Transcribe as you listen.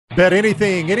Bet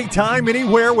anything, anytime,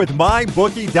 anywhere with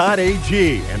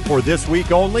MyBookie.ag. And for this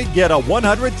week only, get a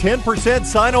 110%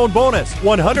 sign-on bonus.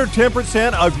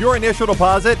 110% of your initial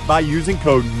deposit by using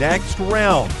code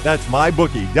NEXTROUND. That's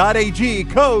MyBookie.ag,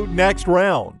 code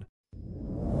NEXTROUND.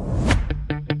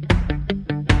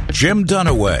 Jim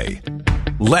Dunaway,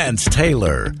 Lance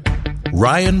Taylor,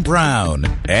 Ryan Brown,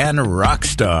 and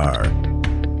Rockstar.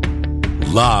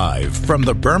 Live from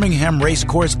the Birmingham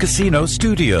Racecourse Casino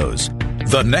Studios,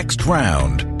 the next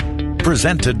round,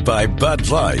 presented by Bud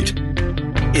Light,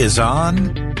 is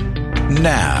on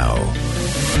now.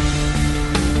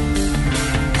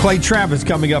 Clay Travis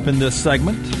coming up in this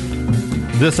segment.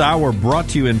 This hour brought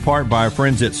to you in part by our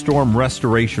friends at Storm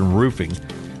Restoration Roofing.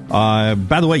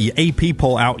 By the way, AP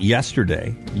poll out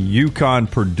yesterday.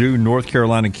 UConn, Purdue, North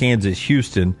Carolina, Kansas,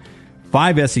 Houston.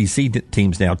 5 SEC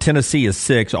teams now. Tennessee is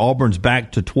 6. Auburn's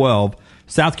back to 12.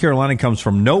 South Carolina comes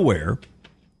from nowhere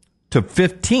to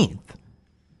 15th.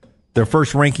 Their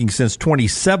first ranking since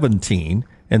 2017,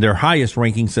 and their highest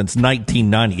ranking since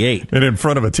 1998. And in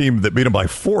front of a team that beat them by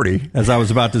 40. As I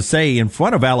was about to say, in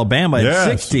front of Alabama at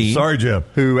 16. Sorry, Jim.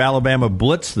 Who Alabama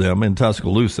blitzed them in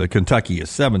Tuscaloosa. Kentucky is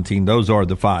 17. Those are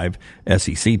the 5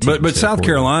 SEC teams. But South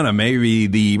Carolina may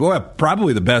be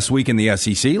probably the best week in the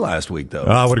SEC last week, though.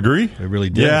 I would agree. They really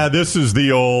did. Yeah, this is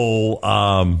the old,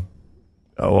 I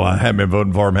hadn't been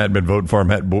voting for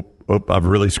them, I've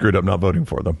really screwed up not voting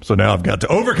for them. So now I've got to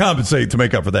overcompensate to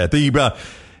make up for that.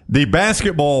 The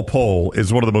basketball poll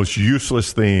is one of the most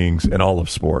useless things in all of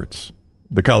sports.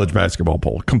 The college basketball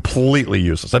poll. Completely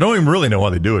useless. I don't even really know why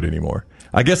they do it anymore.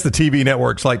 I guess the TV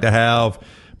networks like to have,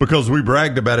 because we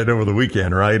bragged about it over the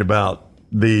weekend, right? About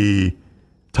the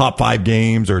top 5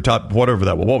 games or top whatever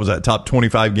that was. What was that? Top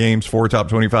 25 games, 4 top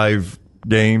 25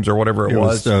 games or whatever it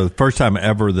was. The first time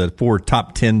ever that 4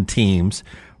 top 10 teams,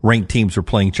 ranked teams, are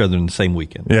playing each other in the same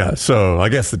weekend. Yeah, so I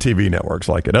guess the TV networks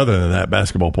like it. Other than that,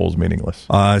 basketball poll is meaningless.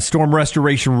 Storm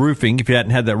Restoration Roofing, if you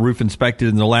hadn't had that roof inspected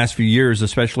in the last few years,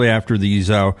 especially after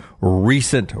these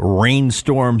recent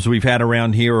rainstorms we've had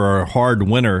around here or a hard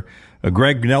winter,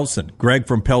 Greg Nelson, Greg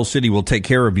from Pell City, will take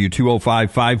care of you.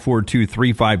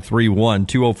 205-542-3531,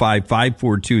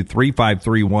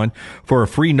 205-542-3531 for a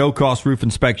free no-cost roof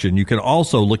inspection. You can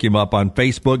also look him up on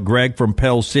Facebook, Greg from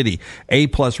Pell City.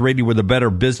 A-plus rated with the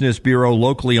Better Business Bureau,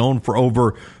 locally owned for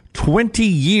over 20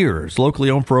 years. Locally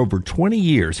owned for over 20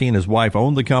 years. He and his wife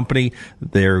own the company.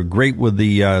 They're great with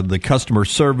the customer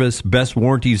service, best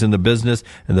warranties in the business,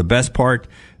 and the best part,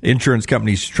 insurance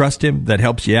companies trust him. That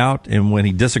helps you out. And when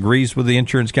he disagrees with the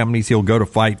insurance companies, he'll go to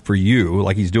fight for you,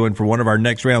 like he's doing for one of our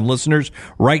next round listeners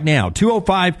right now.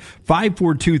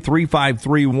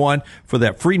 205-542-3531 for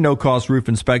that free no-cost roof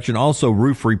inspection. Also,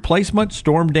 roof replacement,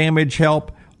 storm damage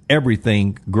help,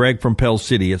 everything. Greg from Pell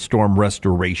City at Storm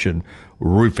Restoration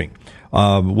Roofing.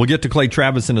 We'll get to Clay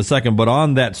Travis in a second, but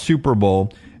on that Super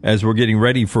Bowl, as we're getting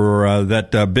ready for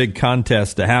that big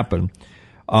contest to happen,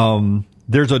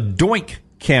 there's a Doink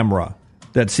camera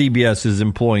that CBS is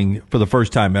employing for the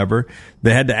first time ever.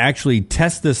 They had to actually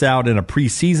test this out in a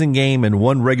preseason game and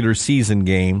one regular season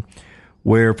game,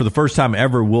 where for the first time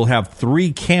ever we'll have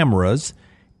 3 cameras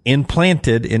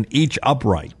implanted in each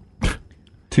upright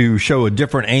to show a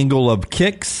different angle of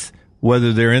kicks,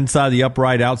 whether they're inside the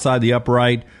upright, outside the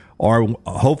upright, or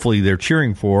hopefully they're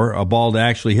cheering for a ball to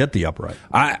actually hit the upright.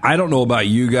 I don't know about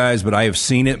you guys, but I have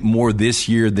seen it more this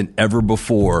year than ever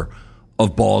before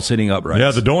of balls hitting uprights.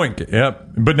 Yeah, the Doink.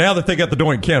 Yep. But now that they got the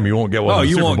Doink cam, you won't get one. Oh, in the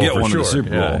you Super won't Bowl get for one sure. in the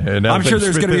Super Bowl. Yeah. I'm sure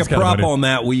there's going to be a prop on on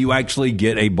that where you actually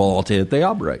get a ball to hit the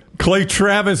upright. Clay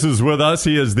Travis is with us.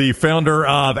 He is the founder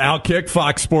of Outkick,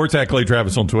 Fox Sports, at Clay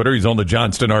Travis on Twitter. He's on the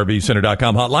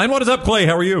JohnstonRVCenter.com hotline. What is up, Clay?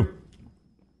 How are you?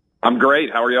 I'm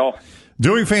great. How are y'all?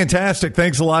 Doing fantastic.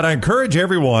 Thanks a lot. I encourage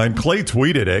everyone. Clay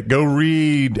tweeted it. Go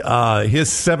read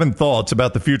his 7 thoughts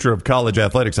about the future of college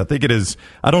athletics. I think it is,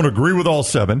 I don't agree with all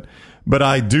 7, but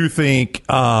I do think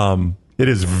it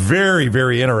is very,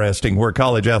 very interesting where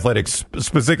college athletics,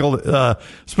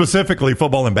 specifically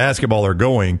football and basketball, are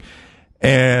going.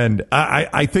 And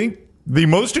I think the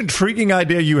most intriguing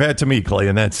idea you had to me, Clay,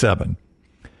 in that 7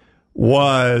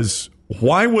 was,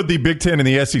 why would the Big Ten and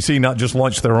the SEC not just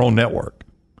launch their own network?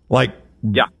 Like,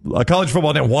 yeah, a college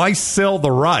football network. Why sell the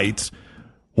rights?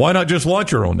 Why not just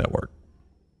launch your own network?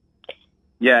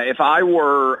 Yeah, if I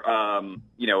were,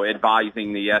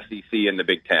 advising the SEC and the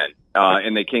Big Ten,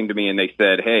 and they came to me and they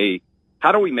said, hey,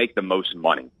 how do we make the most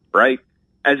money, right?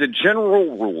 As a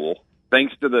general rule,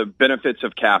 thanks to the benefits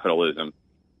of capitalism,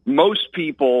 most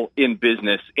people in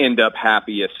business end up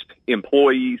happiest,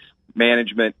 employees,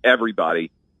 management,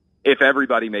 everybody, if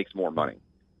everybody makes more money.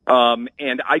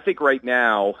 And I think right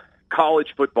now,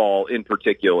 college football in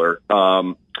particular,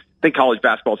 think college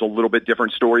basketball is a little bit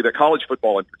different story, but college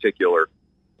football in particular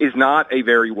is not a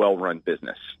very well-run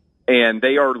business. And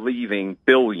they are leaving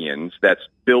billions, that's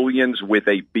billions with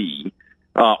a B,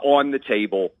 on the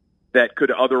table that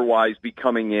could otherwise be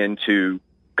coming into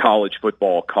college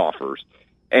football coffers.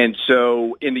 And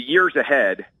so in the years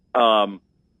ahead,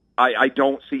 I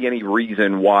don't see any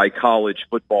reason why college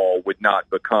football would not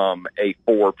become a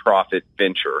for-profit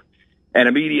venture. And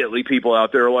immediately people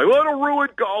out there are like, well, it'll ruin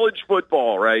college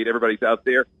football, right? Everybody's out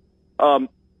there.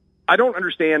 I don't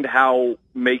understand how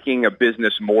making a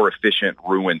business more efficient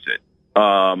ruins it.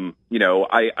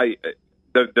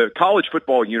 The college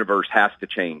football universe has to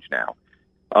change now.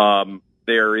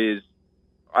 There is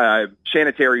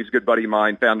Shannon Terry's a good buddy of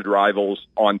mine, founded Rivals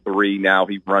on 3. Now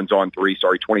he runs on 3,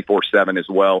 24/7 as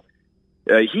well.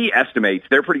 He estimates,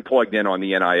 they're pretty plugged in on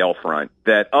the NIL front,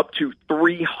 that up to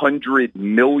 $300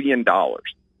 million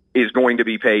is going to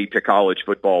be paid to college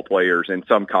football players and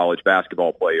some college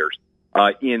basketball players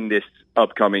in this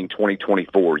upcoming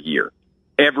 2024 year.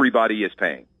 Everybody is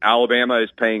paying. Alabama is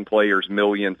paying players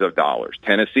millions of dollars.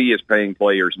 Tennessee is paying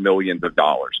players millions of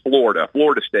dollars.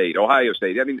 Florida State, Ohio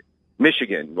State,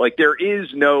 Michigan. Like, there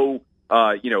is no,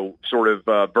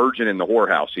 virgin in the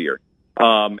whorehouse here.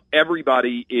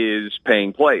 Everybody is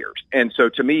paying players. And so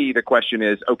to me, the question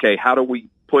is, okay, how do we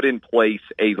put in place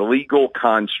a legal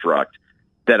construct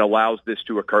that allows this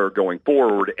to occur going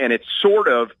forward? And it's sort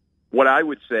of what I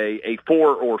would say a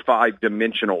 4 or 5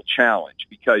 dimensional challenge,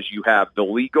 because you have the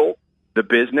legal, the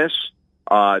business,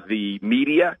 the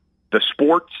media, the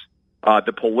sports,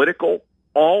 the political,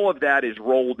 all of that is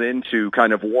rolled into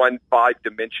kind of one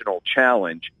 5-dimensional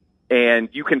challenge. And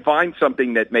you can find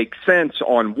something that makes sense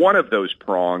on one of those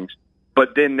prongs,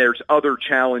 but then there's other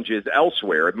challenges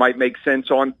elsewhere. It might make sense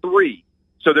on 3.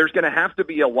 So there's going to have to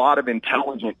be a lot of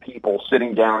intelligent people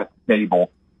sitting down at the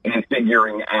table and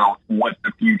figuring out what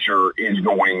the future is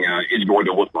going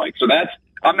to look like. So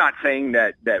I'm not saying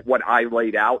that what I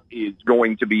laid out is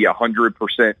going to be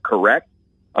 100% correct,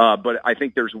 but I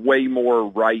think there's way more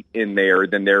right in there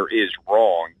than there is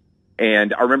wrong.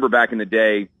 And I remember back in the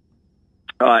day,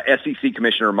 SEC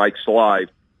Commissioner Mike Slive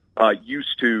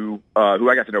used to, who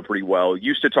I got to know pretty well,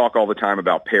 used to talk all the time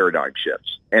about paradigm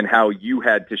shifts and how you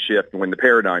had to shift when the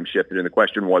paradigm shifted, and the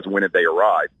question was, when did they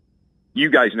arrive? You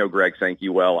guys know Greg Sankey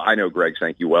well. I know Greg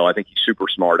Sankey well. I think he's super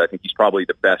smart. I think he's probably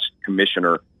the best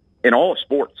commissioner in all of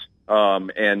sports.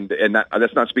 And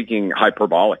that's not speaking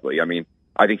hyperbolically. I mean,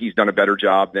 I think he's done a better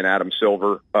job than Adam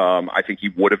Silver. I think he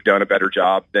would have done a better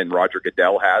job than Roger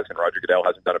Goodell has, and Roger Goodell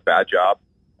hasn't done a bad job.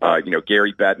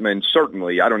 Gary Bettman,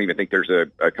 certainly, I don't even think there's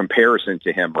a comparison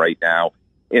to him right now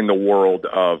in the world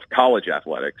of college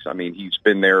athletics. I mean, he's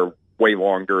been there way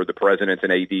longer. The presidents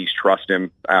and ADs trust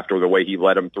him after the way he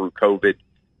led them through COVID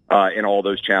and all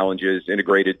those challenges,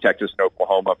 integrated Texas and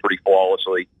Oklahoma pretty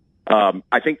flawlessly.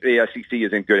 I think the SEC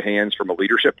is in good hands from a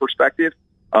leadership perspective.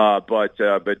 But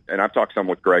I've talked some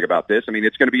with Greg about this. I mean,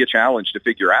 it's going to be a challenge to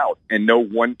figure out, and no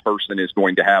one person is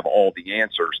going to have all the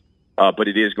answers. But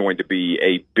it is going to be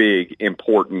a big,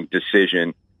 important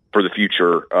decision for the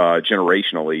future,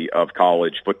 generationally, of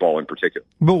college football in particular.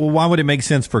 But why would it make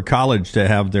sense for college to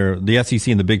have the SEC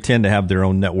and the Big Ten to have their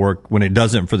own network when it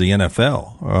doesn't for the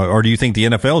NFL? Or do you think the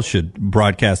NFL should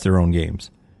broadcast their own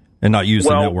games and not use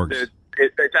the networks?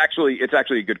 It's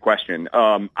actually a good question.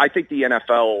 I think the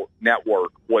NFL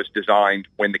network was designed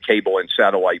when the cable and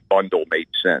satellite bundle made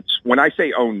sense. When I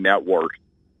say own network,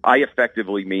 I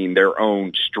effectively mean their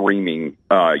own streaming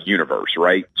universe,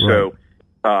 right? So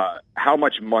how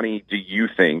much money do you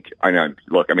think – I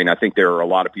think there are a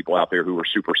lot of people out there who are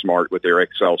super smart with their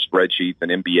Excel spreadsheets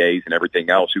and MBAs and everything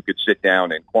else who could sit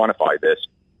down and quantify this.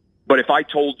 But if I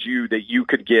told you that you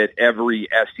could get every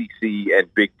SEC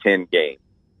and Big Ten game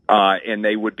and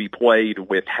they would be played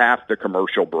with half the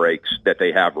commercial breaks that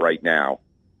they have right now,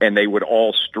 and they would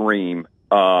all stream –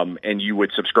 and you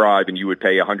would subscribe and you would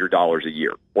pay $100 a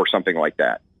year or something like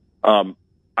that.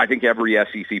 I think every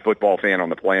SEC football fan on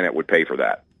the planet would pay for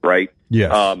that, right?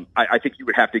 Yes. I think you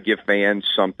would have to give fans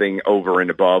something over and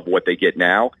above what they get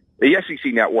now. The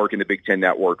SEC network and the Big Ten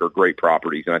network are great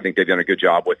properties, and I think they've done a good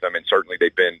job with them, and certainly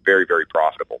they've been very, very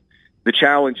profitable. The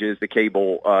challenge is the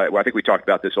cable. I think we talked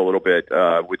about this a little bit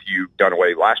with you,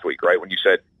 Dunaway, last week, right? When you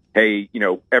said, hey,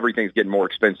 everything's getting more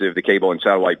expensive, the cable and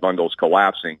satellite bundle's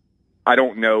collapsing. I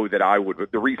don't know that I would.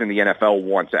 The reason the NFL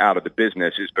wants out of the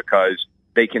business is because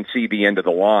they can see the end of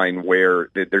the line where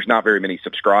there's not very many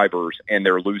subscribers and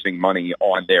they're losing money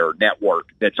on their network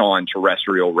that's on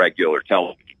terrestrial regular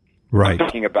television. Right. I'm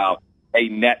talking about a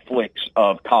Netflix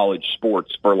of college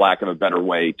sports, for lack of a better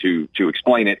way to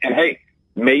explain it. And hey,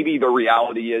 maybe the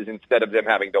reality is, instead of them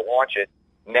having to launch it,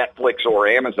 Netflix or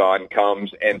Amazon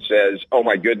comes and says, oh,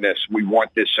 my goodness, we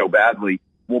want this so badly,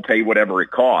 we'll pay whatever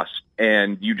it costs,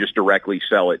 and you just directly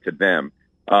sell it to them.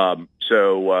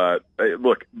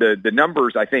 Look, the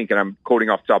numbers, I think, and I'm quoting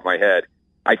off the top of my head,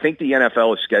 I think the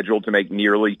NFL is scheduled to make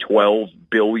nearly $12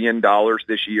 billion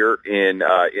this year in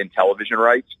television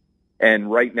rights.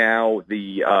 And right now,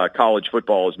 the college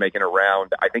football is making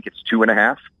around, I think it's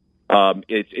 2.5.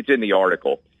 It's in the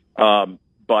article.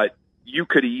 But you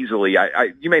could easily,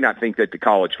 you may not think that the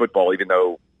college football, even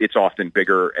though it's often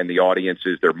bigger and the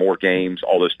audiences, there are more games,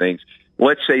 all those things.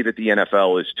 Let's say that the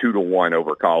NFL is 2-1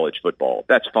 over college football.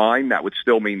 That's fine. That would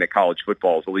still mean that college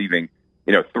football is leaving,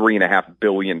 $3.5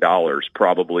 billion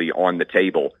probably on the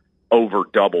table, over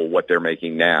double what they're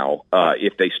making now.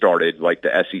 If they started like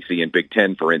the SEC and Big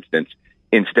Ten, for instance,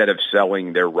 instead of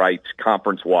selling their rights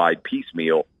conference-wide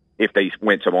piecemeal, if they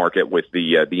went to market with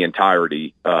the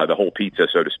entirety, the whole pizza,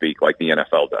 so to speak, like the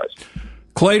NFL does.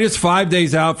 Clayton, 5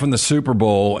 days out from the Super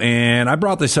Bowl, and I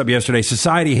brought this up yesterday.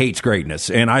 Society hates greatness,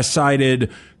 and I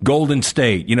cited Golden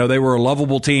State. They were a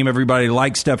lovable team. Everybody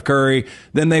liked Steph Curry.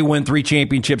 Then they win 3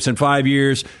 championships in 5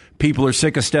 years. People are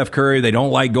sick of Steph Curry. They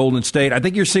don't like Golden State. I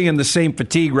think you're seeing the same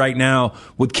fatigue right now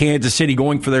with Kansas City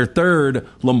going for their 3rd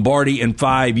Lombardi in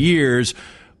 5 years.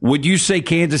 Would you say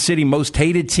Kansas City most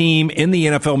hated team in the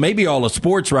NFL, maybe all of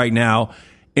sports right now?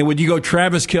 And would you go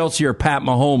Travis Kelce or Pat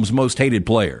Mahomes most hated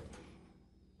player?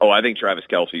 Oh, I think Travis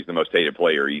Kelce is the most hated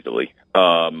player easily,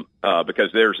 because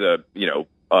there's a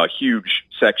huge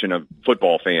section of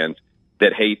football fans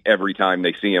that hate every time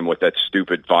they see him with that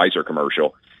stupid Pfizer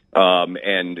commercial.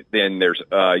 And then there's,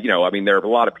 there are a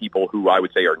lot of people who I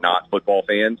would say are not football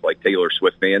fans, like Taylor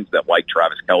Swift fans, that like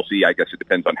Travis Kelce. I guess it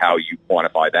depends on how you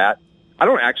quantify that. I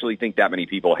don't actually think that many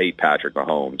people hate Patrick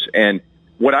Mahomes. And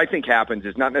what I think happens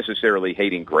is not necessarily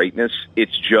hating greatness.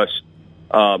 It's just,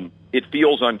 it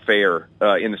feels unfair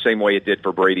in the same way it did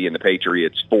for Brady and the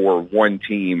Patriots for one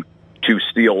team to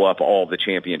steal up all the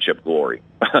championship glory.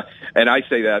 And I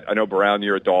say that, I know, Brown,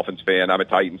 you're a Dolphins fan. I'm a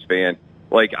Titans fan.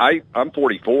 Like, I'm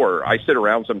 44. I sit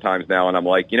around sometimes now and I'm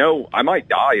like, I might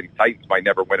die and the Titans might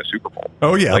never win a Super Bowl.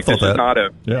 Oh, yeah. Like, this is not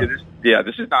a,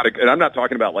 and I'm not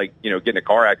talking about like, getting a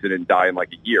car accident and die in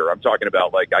like a year. I'm talking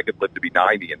about like, I could live to be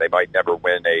 90 and they might never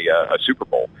win a Super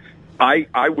Bowl.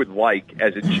 I would like,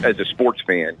 as a sports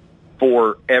fan,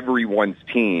 for everyone's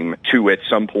team to at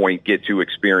some point get to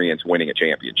experience winning a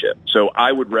championship. So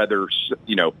I would rather,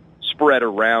 spread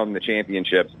around the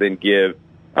championships than give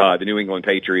the New England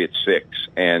Patriots 6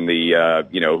 and the,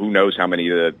 who knows how many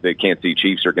the Kansas City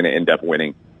Chiefs are going to end up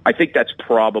winning. I think that's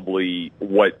probably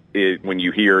when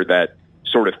you hear that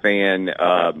sort of fan,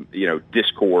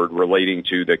 discord relating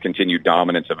to the continued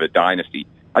dominance of a dynasty.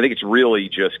 I think it's really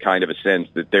just kind of a sense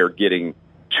that they're getting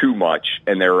too much,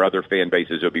 and there are other fan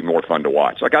bases that would be more fun to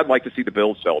watch. Like, I'd like to see the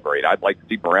Bills celebrate. I'd like to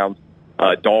see Browns,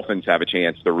 Dolphins have a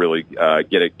chance to really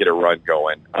get a run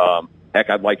going. Heck,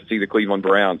 I'd like to see the Cleveland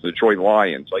Browns, the Detroit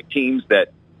Lions, like teams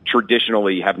that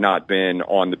traditionally have not been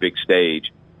on the big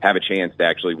stage have a chance to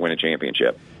actually win a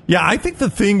championship. Yeah, I think the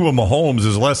thing with Mahomes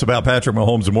is less about Patrick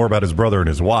Mahomes and more about his brother and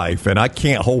his wife, and I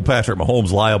can't hold Patrick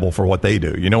Mahomes liable for what they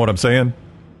do. You know what I'm saying?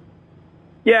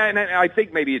 Yeah, and I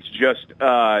think maybe it's just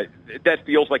that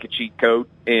feels like a cheat code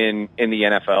in the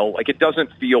NFL. Like, it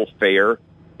doesn't feel fair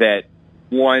that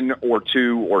 1 or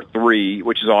 2 or 3,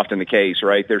 which is often the case,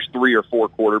 right? There's 3 or 4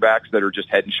 quarterbacks that are just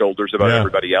head and shoulders above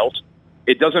everybody else.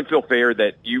 It doesn't feel fair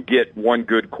that you get one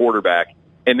good quarterback,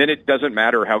 and then it doesn't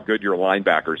matter how good your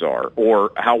linebackers are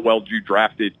or how well you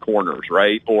drafted corners,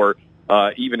 right? Or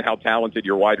even how talented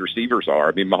your wide receivers are.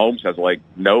 I mean, Mahomes has like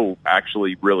no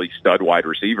actually really stud wide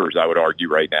receivers, I would argue,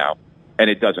 right now, and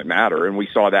it doesn't matter. And we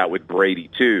saw that with Brady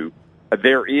too.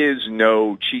 There is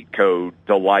no cheat code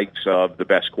the likes of the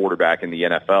best quarterback in the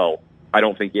NFL. I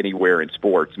don't think anywhere in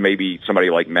sports. Maybe somebody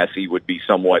like Messi would be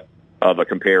somewhat of a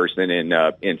comparison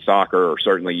in soccer, or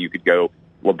certainly you could go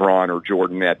LeBron or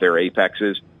Jordan at their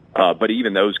apexes. But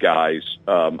even those guys,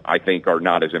 I think, are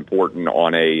not as important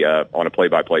on a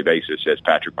play-by-play basis as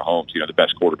Patrick Mahomes, the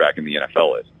best quarterback in the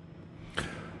NFL is.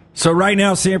 So right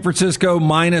now, San Francisco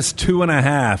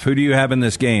 -2.5. Who do you have in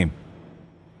this game?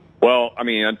 Well, I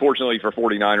mean, unfortunately for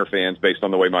 49er fans, based on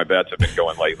the way my bets have been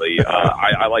going lately,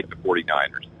 I like the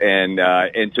 49ers.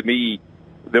 And to me,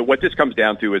 what this comes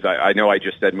down to is I know I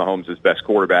just said Mahomes is best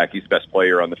quarterback. He's the best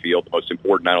player on the field, the most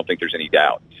important. I don't think there's any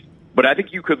doubt. But I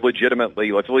think you could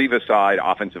legitimately, let's leave aside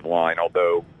offensive line,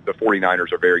 although the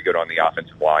 49ers are very good on the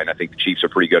offensive line. I think the Chiefs are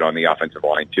pretty good on the offensive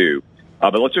line too.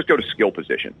 But let's just go to skill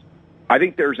positions. I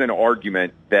think there's an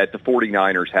argument that the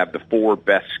 49ers have the 4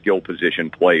 best skill position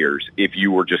players if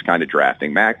you were just kind of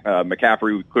drafting.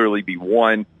 McCaffrey would clearly be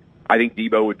 1. I think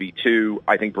Debo would be 2.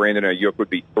 I think Brandon Ayuk would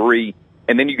be 3.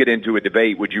 And then you get into a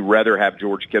debate, would you rather have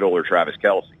George Kittle or Travis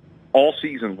Kelce? All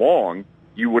season long,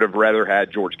 you would have rather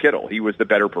had George Kittle. He was the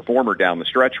better performer down the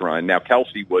stretch run. Now,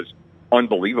 Kelce was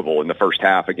unbelievable in the first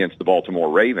half against the Baltimore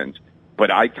Ravens.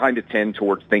 But I kind of tend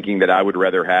towards thinking that I would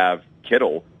rather have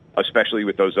Kittle, especially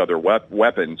with those other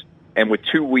weapons. And with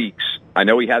 2 weeks, I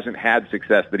know he hasn't had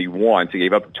success that he wants. He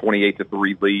gave up a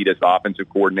 28-3 lead as the offensive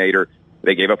coordinator.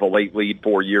 They gave up a late lead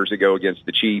 4 years ago against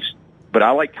the Chiefs. But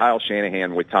I like Kyle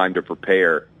Shanahan with time to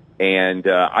prepare. And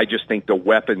I just think the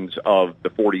weapons of the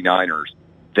 49ers,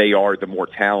 they are the more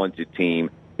talented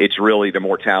team. It's really the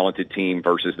more talented team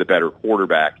versus the better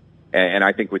quarterback. And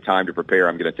I think with time to prepare,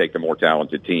 I'm going to take the more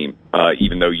talented team,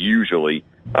 even though usually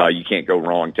you can't go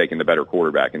wrong taking the better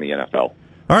quarterback in the NFL.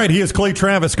 All right, he is Clay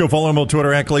Travis. Go follow him on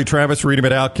Twitter at Clay Travis. Read him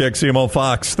at Outkick. See him on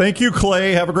Fox. Thank you,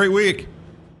 Clay. Have a great week.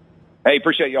 Hey,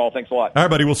 appreciate you all. Thanks a lot. All right,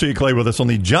 buddy. We'll see you, Clay, with us on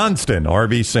the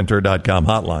JohnstonRVCenter.com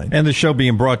hotline. And the show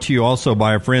being brought to you also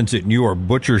by our friends at New York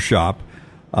Butcher Shop.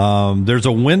 There's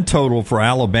a win total for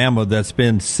Alabama that's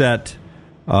been set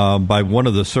by one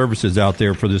of the services out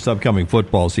there for this upcoming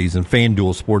football season.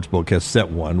 FanDuel Sportsbook has set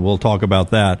one. We'll talk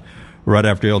about that right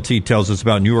after LT tells us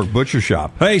about New York Butcher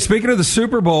Shop. Hey, speaking of the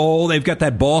Super Bowl, they've got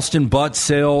that Boston butt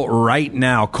sale right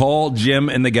now. Call Jim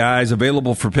and the guys.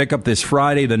 Available for pickup this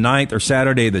Friday the 9th or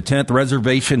Saturday the 10th.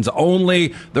 Reservations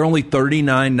only. They're only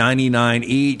 $39.99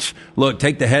 each. Look,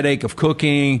 take the headache of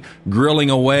cooking, grilling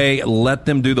away. Let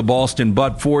them do the Boston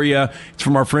butt for you. It's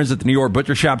from our friends at the New York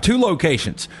Butcher Shop. 2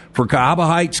 locations. For Cahaba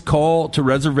Heights, call to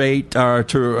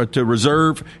to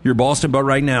reserve your Boston butt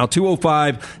right now.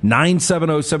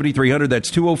 205-970-7300.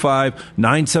 That's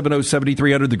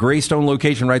 205-970-7300. The Greystone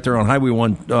location right there on Highway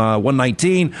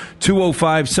 119.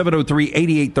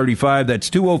 205-703-8835. That's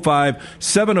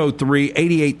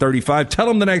 205-703-8835. Tell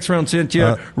them the next round sent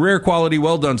you. Rare quality,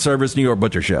 well done service, New York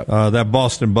Butcher Shop. That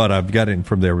Boston butt, I've got it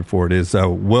from there before. It is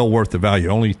well worth the value.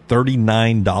 Only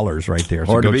 $39 right there.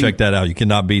 So go check that out. You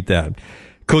cannot beat that.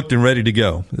 Cooked and ready to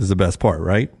go is the best part,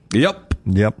 right? Yep.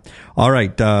 All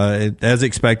right. As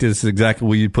expected, this is exactly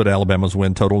where you put Alabama's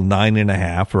win total,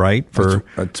 9.5, right?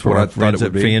 That's what I thought it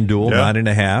would be. FanDuel,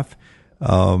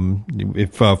 9.5.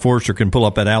 If Forrester can pull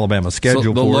up that Alabama schedule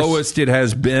so the for us. lowest it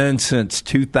has been since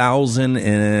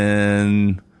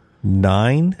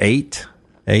 2009? 8?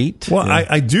 Well, yeah.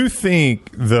 I do think,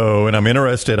 though, and I'm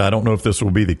interested, I don't know if this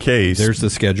will be the case. There's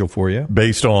the schedule for you.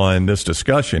 Based on this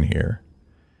discussion here.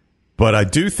 But I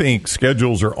do think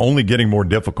schedules are only getting more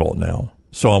difficult now.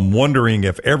 So I'm wondering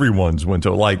if everyone's win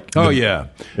total, if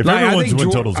everyone's win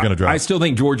total is going to drop. I still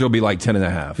think Georgia will be like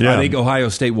 10.5. Yeah. I think Ohio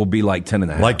State will be like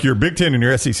 10.5. Like your Big Ten and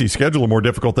your SEC schedule are more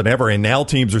difficult than ever, and now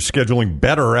teams are scheduling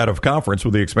better out of conference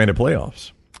with the expanded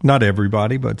playoffs. Not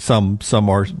everybody, but some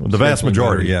are. The vast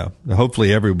majority. Better, yeah.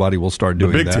 Hopefully everybody will start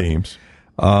doing that. The big teams.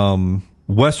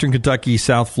 Western Kentucky,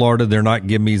 South Florida, they're not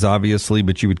gimmies, obviously,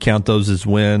 but you would count those as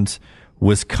wins.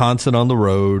 Wisconsin on the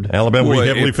road. Alabama will be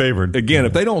heavily favored. Again,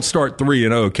 if they don't start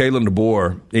 3-0, Kalen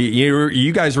DeBoer,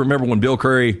 you guys remember when Bill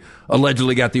Curry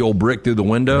allegedly got the old brick through the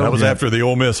window? That was after the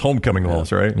Ole Miss homecoming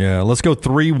loss, right? Yeah, let's go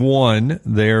 3-1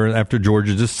 there after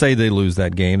Georgia. Just say they lose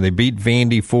that game. They beat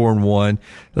Vandy 4-1.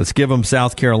 Let's give them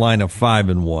South Carolina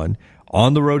 5-1.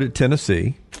 On the road at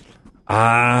Tennessee. Tough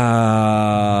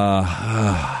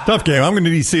game. I'm going to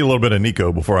need to see a little bit of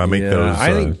Nico before I make those.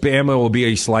 I think Bama will be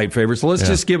a slight favorite. So let's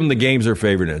just give them the games they're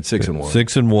favored in. 6-1.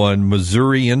 6-1.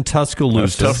 Missouri in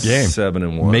Tuscaloosa. Tough game.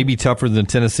 7-1. Maybe tougher than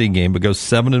Tennessee game, but go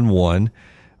 7-1.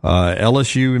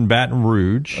 LSU in Baton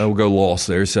Rouge. We'll go loss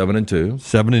there. 7-2.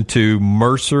 7-2.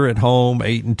 Mercer at home.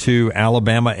 8-2.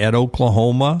 Alabama at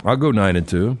Oklahoma. I'll go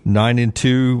 9-2.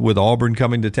 9-2 with Auburn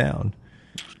coming to town.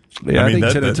 Yeah, I think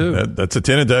 10-2. That's a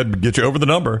 10, that'd get you over the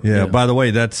number. Yeah. By the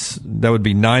way, that would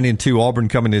be 9-2. Auburn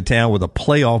coming to town with a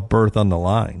playoff berth on the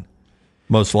line,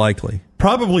 most likely.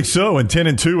 Probably so. And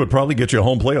 10-2 would probably get you a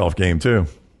home playoff game too,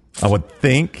 I would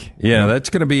think. Yeah, that's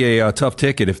going to be a tough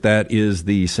ticket if that is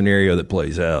the scenario that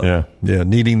plays out. Yeah.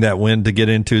 Needing that win to get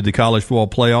into the college football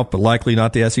playoff, but likely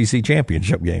not the SEC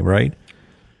championship game, right?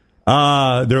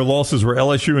 Their losses were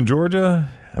LSU and Georgia.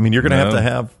 I mean, you're going to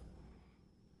have.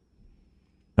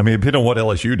 I mean, depending on what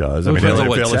LSU does. I mean, if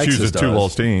LSU's a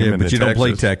 2-loss team. Yeah, but you don't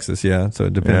play Texas, so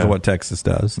it depends on what Texas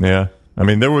does. Yeah. I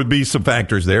mean, there would be some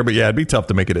factors there, but it'd be tough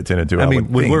to make it at 10-2. I mean,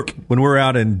 when we're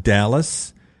out in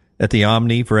Dallas at the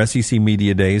Omni for SEC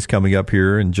Media Days coming up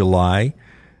here in July,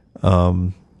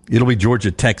 it'll be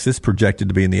Georgia-Texas projected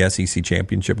to be in the SEC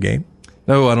championship game.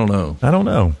 No, I don't know.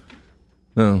 No,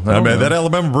 I mean, that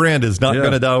Alabama brand is not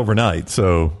going to die overnight,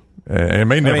 so It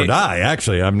may never die,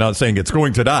 actually. I'm not saying it's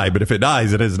going to die, but if it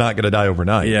dies, it is not going to die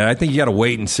overnight. Yeah, I think you got to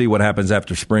wait and see what happens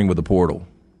after spring with the portal.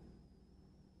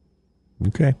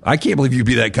 Okay. I can't believe you'd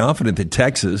be that confident that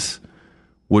Texas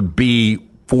would be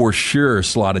for sure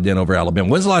slotted in over Alabama.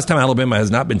 When's the last time Alabama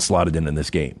has not been slotted in this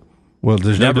game? Well,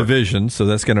 there's no Never. division, so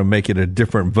that's going to make it a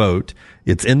different vote.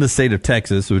 It's in the state of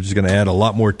Texas, which is going to add a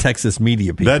lot more Texas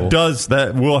media people.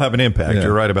 That will have an impact. Yeah.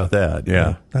 You're right about that.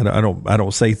 Yeah. I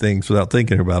don't say things without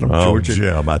thinking about them. Oh, Georgia,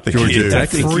 Jim, I think Georgia you do. Tech I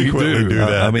think you frequently do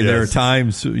that. I mean, there are yes.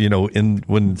 times,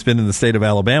 when it's been in the state of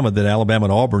Alabama, that Alabama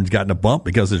and Auburn's gotten a bump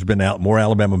because there's been more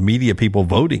Alabama media people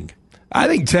voting. I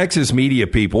think Texas media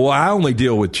people, I only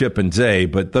deal with Chip and Zay,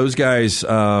 but those guys,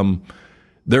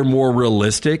 they're more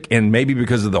realistic, and maybe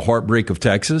because of the heartbreak of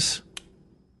Texas.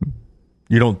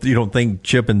 You don't think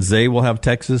Chip and Zay will have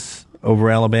Texas over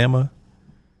Alabama?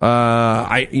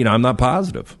 I'm not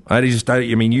positive.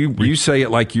 You say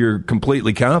it like you're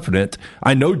completely confident.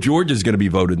 I know Georgia's going to be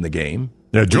voted in the game.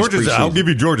 Yeah, Georgia's. I'll give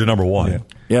you Georgia number one.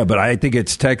 Yeah, but I think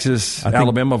it's Texas,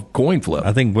 Alabama coin flip.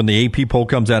 I think when the AP poll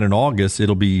comes out in August,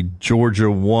 it'll be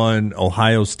Georgia 1,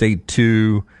 Ohio State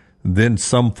 2, then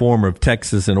some form of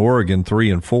Texas and Oregon 3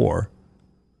 and 4.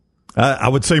 I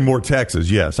would say more Texas,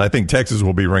 yes. I think Texas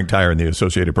will be ranked higher in the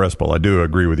Associated Press poll. I do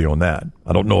agree with you on that.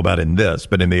 I don't know about in this,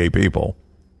 but in the AP poll.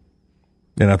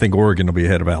 And I think Oregon will be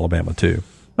ahead of Alabama, too.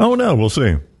 Oh, no, we'll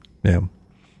see. Yeah.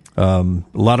 A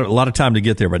lot of time to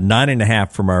get there, but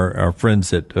 9.5 from our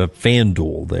friends at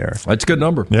FanDuel there. That's a good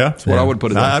number. Yeah. That's what I would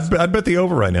put it on. I'd bet the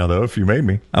over right now, though, if you made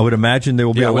me. I would imagine there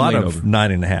will be Yeah, a I would lot lean of over.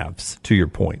 9.5s, to your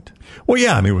point. Well,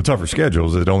 yeah, I mean, with tougher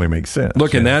schedules, it only makes sense.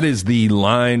 Look, and that is the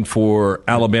line for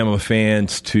Alabama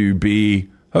fans to be,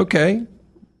 okay,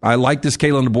 I like this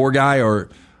Kalen DeBoer guy, or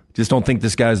just don't think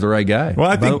this guy's the right guy. Well,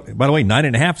 I think By the way,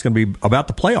 9.5 is going to be about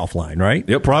the playoff line, right?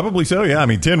 Yep, probably so. Yeah, I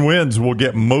mean, 10 wins will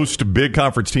get most big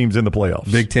conference teams in the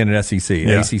playoffs. Big 10 and SEC.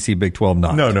 Yeah. ACC, Big 12,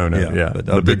 not. No. Yeah. But,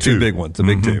 The big two two. big ones. The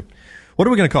big two. What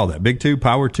are we going to call that? Big 2,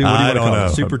 Power 2? What do you I want to don't call know.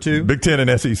 it? Super 2? Big 10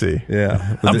 and SEC.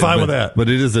 Yeah. I'm fine with that. But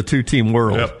it is a two-team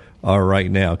world right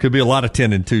now. Could be a lot of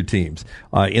 10 and 2 teams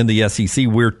in the SEC.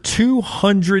 We're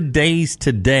 200 days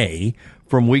today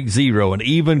from week 0, an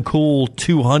even cool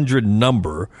 200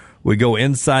 number. We go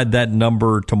inside that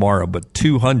number tomorrow, but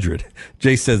 200.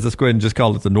 Jay says, let's go ahead and just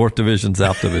call it the North Division,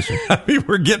 South Division. I mean,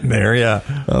 we're getting there, yeah.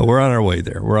 We're on our way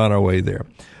there.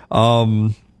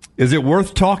 Is it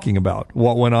worth talking about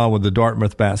what went on with the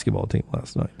Dartmouth basketball team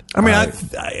last night? I mean,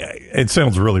 it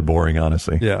sounds really boring,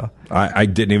 honestly. Yeah. I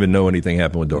didn't even know anything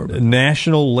happened with Dartmouth.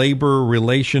 National Labor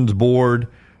Relations Board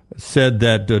said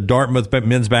that Dartmouth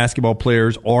men's basketball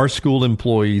players are school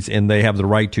employees and they have the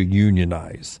right to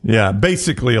unionize. Yeah,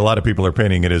 basically, a lot of people are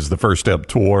painting it as the first step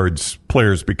towards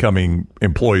players becoming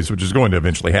employees, which is going to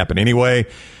eventually happen anyway.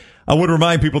 I would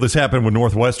remind people this happened with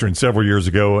Northwestern several years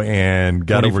ago and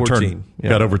got 2014. overturned. Yeah.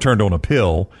 Got overturned on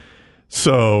appeal.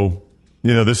 So,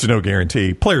 this is no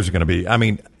guarantee. Players are going to be. I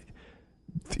mean,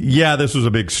 yeah, this was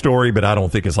a big story, but I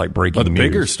don't think it's like breaking The news.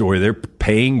 bigger story, they're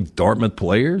paying Dartmouth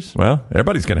players? Well,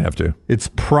 everybody's going to have to. It's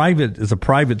private. It's a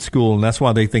private school, and that's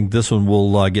why they think this one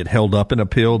will get held up in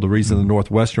appeal. The reason the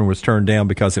Northwestern was turned down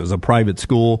because it was a private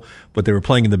school, but they were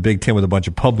playing in the Big Ten with a bunch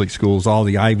of public schools. All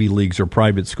the Ivy Leagues are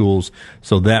private schools,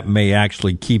 so that may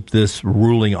actually keep this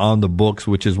ruling on the books,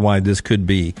 which is why this could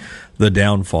be the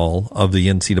downfall of the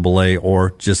NCAA,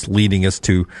 or just leading us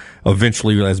to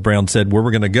eventually, as Brown said, where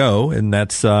we're going to go, and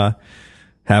that's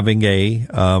having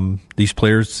these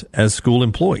players as school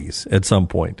employees at some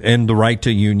point, and the right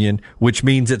to union, which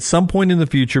means at some point in the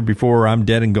future, before I'm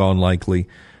dead and gone likely,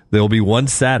 there'll be one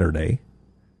Saturday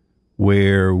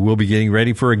where we'll be getting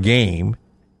ready for a game,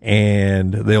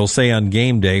 and they'll say on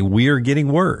game day, we are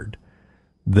getting word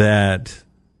that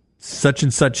such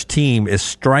and such team is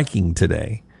striking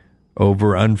today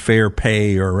over unfair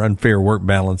pay or unfair work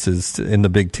balances in the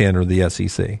Big Ten or the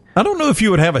SEC. I don't know if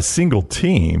you would have a single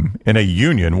team in a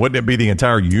union. Wouldn't it be the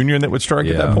entire union that would strike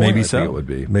at that point? Maybe I so. think it would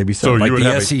be. Maybe so. So Like you would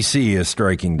the have SEC is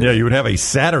striking today. Yeah, you would have a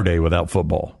Saturday without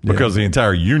football because the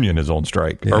entire union is on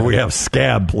strike. Yeah. Or we have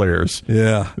scab players.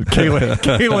 Yeah.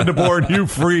 Kalen DeBoer and Hugh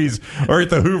Freeze are at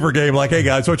the Hoover game like, hey,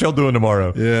 guys, what y'all doing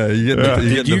tomorrow? Yeah, you get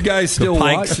Did you guys still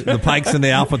Pikes, watch? the Pikes and the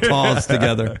Alpha Taws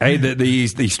together. Hey,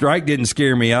 the strike didn't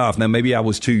scare me off. Now, maybe I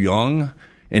was too young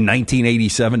in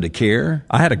 1987 to care.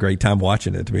 I had a great time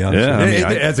watching it, to be honest. Yeah, with you. I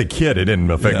mean, As a kid, it didn't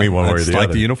affect me one way or I just the like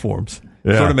other. the uniforms.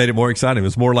 Yeah. Sort of made it more exciting. It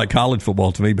was more like college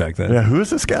football to me back then. Yeah, who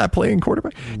is this guy playing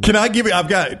quarterback? Can I give you?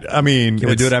 Can we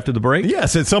do it after the break?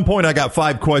 Yes, at some point I got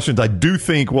 5 questions I do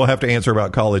think we'll have to answer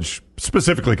about college,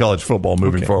 specifically college football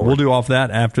moving forward. We'll do off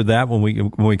that after that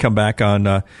when we come back on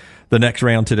the next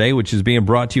round today, which is being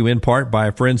brought to you in part by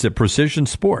our friends at Precision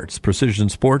Sports. Precision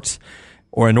Sports,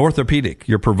 or an orthopedic,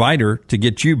 your provider to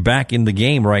get you back in the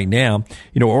game right now.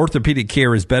 Orthopedic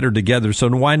care is better together, so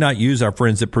why not use our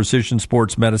friends at Precision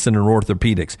Sports Medicine and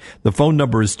Orthopedics? The phone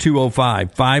number is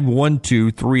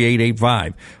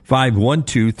 205-512-3885,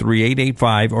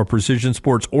 512-3885, or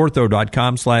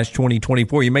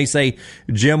precisionsportsortho.com/2024. You may say,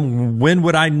 Jim, when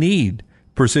would I need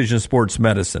Precision Sports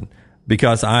Medicine?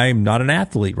 Because I'm not an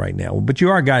athlete right now. But you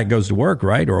are a guy that goes to work,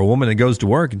 right? Or a woman that goes to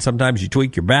work, and sometimes you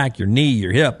tweak your back, your knee,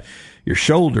 your hip, your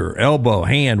shoulder, elbow,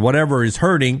 hand, whatever is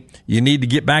hurting. You need to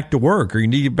get back to work, or you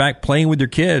need to get back playing with your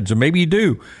kids, or maybe you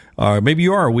do. Maybe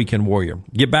you are a weekend warrior.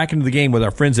 Get back into the game with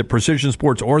our friends at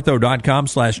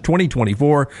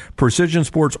precisionsportsortho.com/2024,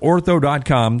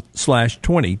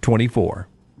 precisionsportsortho.com/2024.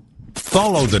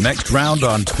 Follow The Next Round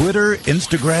on Twitter,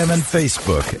 Instagram, and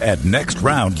Facebook at Next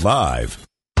Round Live.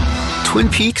 Twin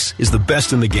Peaks is the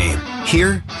best in the game.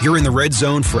 Here, you're in the red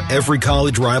zone for every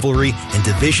college rivalry and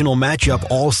divisional matchup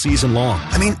all season long.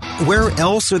 I mean, where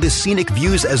else are the scenic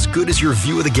views as good as your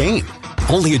view of the game?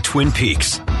 Only at Twin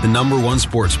Peaks, the #1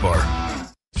 sports bar.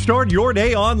 Start your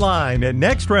day online at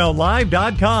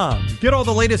nextroundlive.com. Get all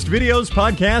the latest videos,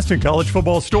 podcasts, and college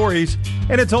football stories.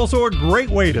 And it's also a great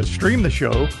way to stream the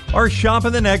show or shop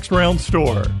in the Next Round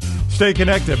store. Stay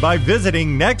connected by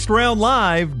visiting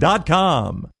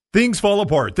nextroundlive.com. Things fall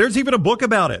apart. There's even a book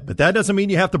about it, but that doesn't mean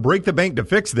you have to break the bank to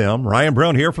fix them. Ryan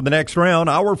Brown here for the Next Round.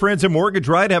 Our friends at Mortgage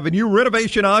Right have a new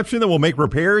renovation option that will make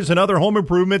repairs and other home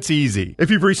improvements easy. If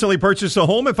you've recently purchased a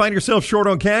home and find yourself short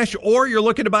on cash, or you're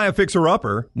looking to buy a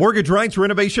fixer-upper, Mortgage Right's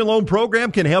renovation loan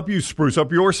program can help you spruce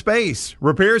up your space.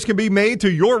 Repairs can be made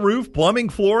to your roof, plumbing,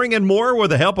 flooring, and more with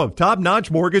the help of top-notch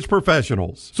mortgage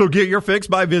professionals. So get your fix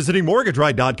by visiting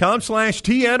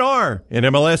mortgageright.com/TNR. And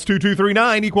MLS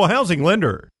 2239, Equal Housing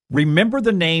Lender. Remember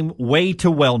the name Way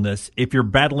to Wellness if you're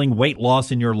battling weight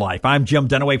loss in your life. I'm Jim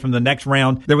Dunaway from the Next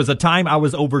Round. There was a time I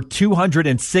was over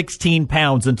 216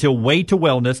 pounds until Way to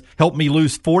Wellness helped me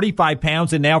lose 45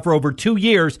 pounds, and now for over 2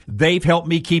 years, they've helped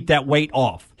me keep that weight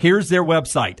off. Here's their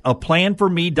website,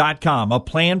 aplanforme.com,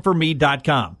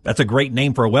 aplanforme.com. That's a great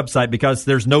name for a website because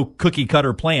there's no cookie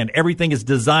cutter plan. Everything is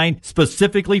designed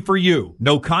specifically for you.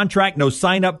 No contract, no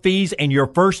sign up fees, and your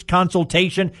first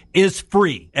consultation is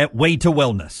free at Way to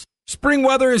Wellness. Spring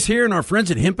weather is here, and our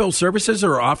friends at Hemp Hill Services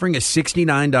are offering a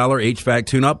 $69 HVAC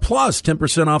tune-up plus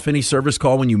 10% off any service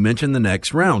call when you mention the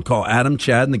Next Round. Call Adam,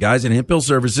 Chad, and the guys at Hemp Hill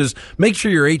Services. Make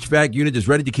sure your HVAC unit is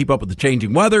ready to keep up with the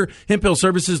changing weather. Hemp Hill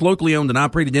Services, locally owned and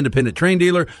operated independent train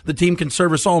dealer. The team can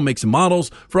service all makes and models.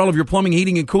 For all of your plumbing,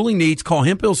 heating, and cooling needs, call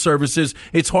Hemp Hill Services.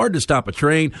 It's hard to stop a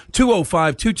train.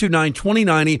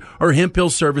 205-229-2090 or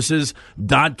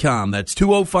hemphillservices.com. That's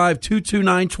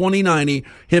 205-229-2090,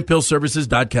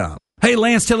 hemphillservices.com. Hey,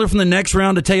 Lance Taylor from the Next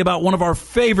Round to tell you about one of our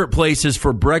favorite places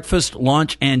for breakfast,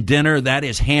 lunch, and dinner. That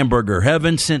is Hamburger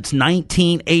Heaven since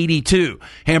 1982.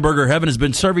 Hamburger Heaven has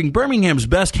been serving Birmingham's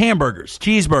best hamburgers,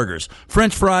 cheeseburgers,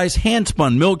 French fries,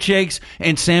 hand-spun milkshakes,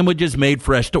 and sandwiches made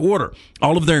fresh to order.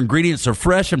 All of their ingredients are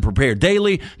fresh and prepared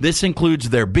daily. This includes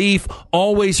their beef,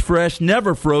 always fresh,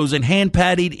 never frozen,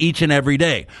 hand-pattied each and every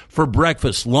day. For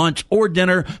breakfast, lunch, or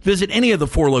dinner, visit any of the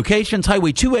 4 locations,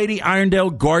 Highway 280,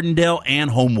 Irondale, Gardendale, and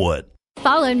Homewood.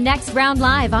 Follow Next Round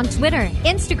Live on Twitter,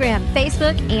 Instagram,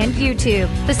 Facebook, and YouTube.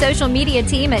 The social media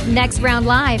team at Next Round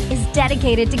Live is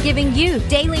dedicated to giving you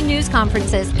daily news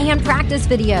conferences and practice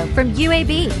video from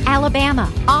UAB,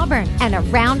 Alabama, Auburn, and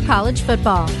around college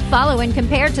football. Follow and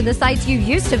compare to the sites you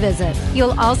used to visit.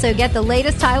 You'll also get the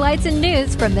latest highlights and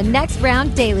news from the Next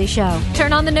Round Daily Show.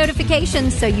 Turn on the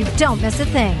notifications so you don't miss a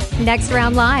thing. Next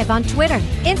Round Live on Twitter,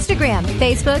 Instagram,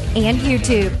 Facebook, and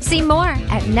YouTube. See more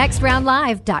at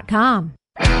nextroundlive.com.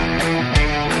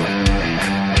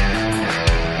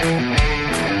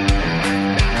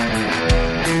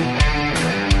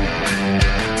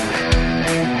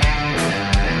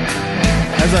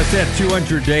 As I said,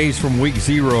 200 days from week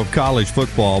 0 of college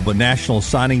football, but National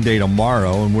Signing Day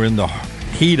tomorrow, and we're in the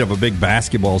heat of a big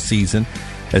basketball season.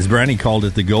 As Brandy called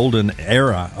it, the golden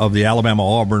era of the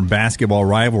Alabama-Auburn basketball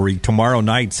rivalry. Tomorrow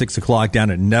night, 6 o'clock down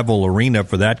at Neville Arena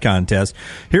for that contest.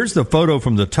 Here's the photo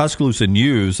from the Tuscaloosa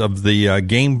News of the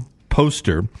game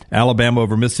poster, Alabama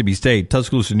over Mississippi State.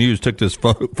 Tuscaloosa News took this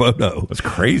photo. That's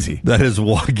crazy. That is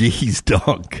Waugie's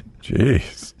dunk.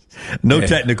 Jeez. No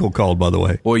technical called, by the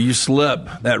way. Boy, you slip,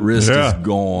 that wrist is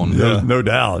gone. No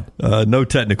doubt. No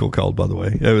technical called, by the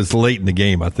way. It was late in the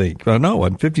game, I think. No,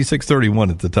 at 56-31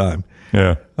 at the time.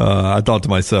 Yeah. I thought to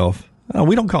myself,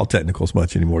 we don't call technicals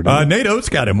much anymore, do we? Nate Oates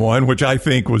got him one, which I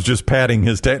think was just padding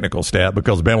his technical stat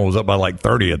because Bama was up by like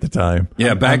 30 at the time.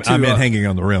 Yeah, I mean, hanging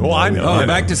on the rim. Well, I know.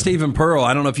 Back to Stephen Pearl.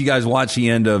 I don't know if you guys watched the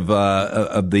end of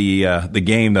the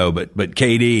game though, but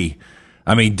KD,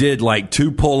 I mean, did like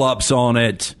 2 pull-ups on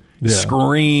it,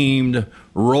 screamed,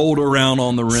 rolled around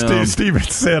on the rim. Steven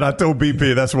said, "I told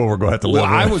BP that's what we're going to have to live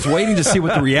with." I was waiting to see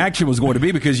what the reaction was going to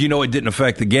be because it didn't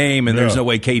affect the game, and there's no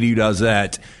way KD does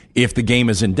that if the game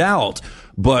is in doubt.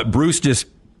 But Bruce just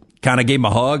kind of gave him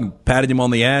a hug, patted him on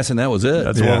the ass, and that was it.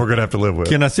 That's what we're going to have to live with.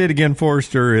 Can I say it again,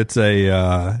 Forrester? It's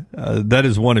that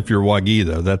is one if you're Wagee,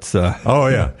 though. That's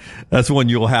that's one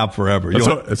you'll have forever.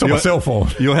 It's on my cell phone.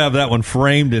 You'll have that one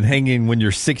framed and hanging when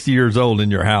you're 60 years old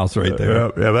in your house, right there.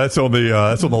 Yeah, that's on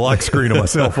the lock screen of my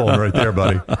cell phone right there,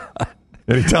 buddy.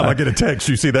 Anytime I get a text,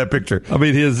 you see that picture. I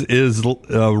mean, his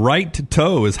right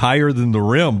toe is higher than the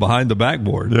rim behind the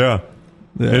backboard. Yeah.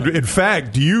 In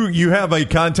fact, do you have a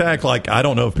contact, like, I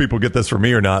don't know if people get this from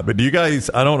me or not, but do you guys,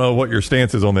 I don't know what your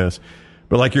stance is on this,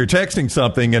 but like you're texting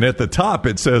something and at the top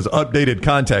it says updated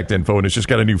contact info and it's just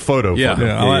got a new photo.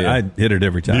 I hit it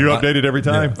every time. Do you update it every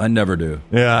time? I never do.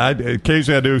 Yeah,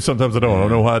 occasionally I do. Sometimes I don't. I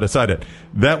don't know how I decide it.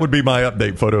 That would be my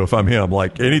update photo if I'm him.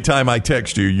 Like, anytime I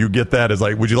text you, you get that as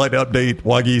like, would you like to update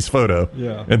Wagee's photo?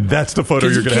 Yeah. And that's the photo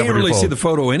you're going to have on your phone. You can't really see the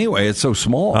photo anyway. It's so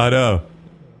small. I know.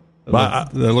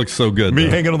 That looks so good. Me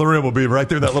hanging on the rim will be right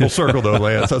there, that little circle, though,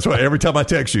 Lance. That's why every time I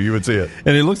text you, you would see it.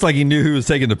 And it looks like he knew who was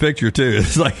taking the picture, too.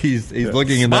 It's like he's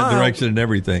looking in that direction and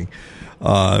everything.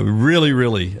 Really,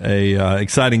 really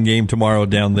exciting game tomorrow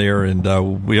down there, and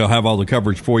we'll have all the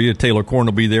coverage for you. Taylor Korn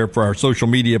will be there for our social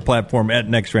media platform at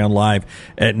Next Round Live.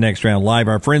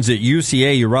 Our friends at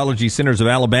UCA, Urology Centers of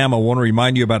Alabama, want to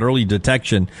remind you about early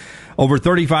detection. Over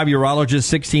 35 urologists,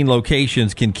 16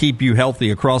 locations can keep you healthy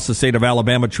across the state of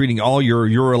Alabama, treating all your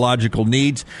urological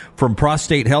needs. From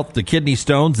prostate health to kidney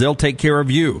stones, they'll take care of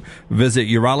you. Visit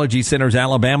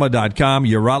UrologyCentersAlabama.com,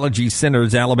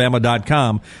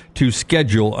 UrologyCentersAlabama.com to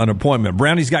schedule an appointment.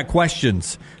 Brownie's got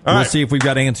questions. We'll see if we've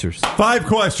got answers. 5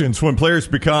 questions when players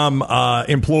become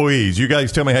employees. You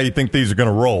guys tell me how you think these are going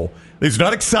to roll. These are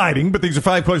not exciting, but these are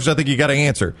 5 questions I think you got to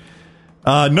answer.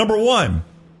 Number 1.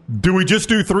 Do we just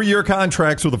do 3-year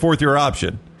contracts with a 4th-year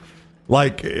option?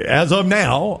 Like, as of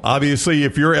now, obviously,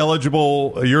 if you're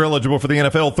eligible for the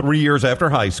NFL 3 years after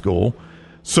high school.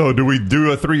 So do we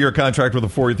do a 3-year contract with a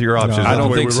 4th-year option? No, I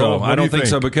don't think so. I don't think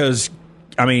so because,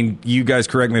 I mean, you guys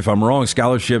correct me if I'm wrong,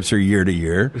 scholarships are year to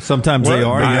year. Sometimes they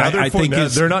are. I think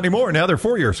they're not anymore. Now they're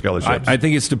 4-year scholarships. I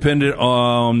think it's dependent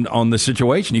on the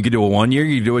situation. You could do a 1 year,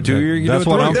 you could do a 2 year, you could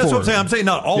do a 3 year. That's what I'm saying. I'm saying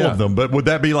not all of them, but would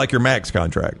that be like your max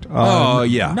contract?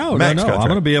 Yeah. No. Max contract. I'm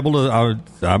going to be able to.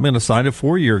 I'm going to sign a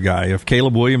 4-year guy. If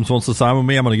Caleb Williams wants to sign with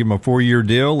me, I'm going to give him a 4-year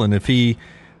deal. And if he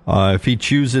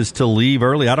chooses to leave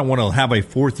early, I don't want to have a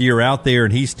 4th year out there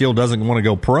and he still doesn't want to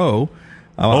go pro.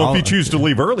 If you choose to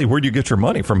leave early, where do you get your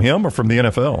money? From him or from the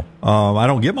NFL? I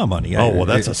don't get my money.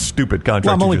 That's a stupid contract.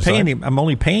 Well, I'm only paying him. I'm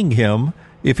only paying him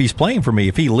if he's playing for me.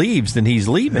 If he leaves, then he's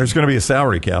leaving. There's going to be a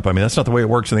salary cap. I mean, that's not the way it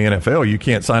works in the NFL. You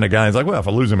can't sign a guy who's like, well, if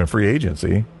I lose him in free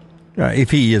agency.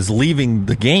 If he is leaving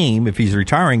the game, if he's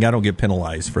retiring, I don't get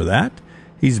penalized for that.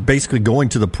 He's basically going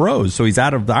to the pros, so he's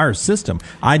out of our system.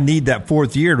 I need that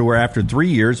 4th year to where after 3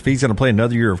 years, if he's going to play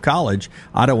another year of college,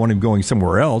 I don't want him going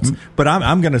somewhere else. But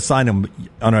I'm going to sign him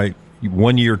on a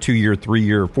 1 year, 2 year, 3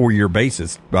 year, 4 year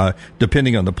basis,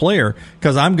 depending on the player,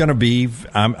 because I'm going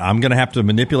to have to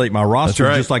manipulate my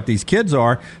roster just like these kids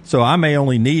are. So I may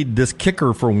only need this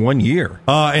kicker for 1 year.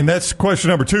 And that's question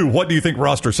number 2. What do you think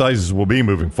roster sizes will be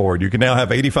moving forward? You can now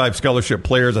have 85 scholarship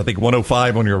players. I think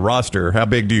 105 on your roster. How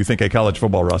big do you think a college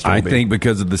football roster will be? I think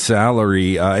because of the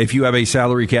salary, if you have a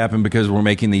salary cap and because we're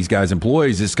making these guys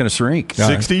employees, it's going to shrink.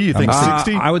 60? You think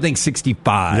 60? I would think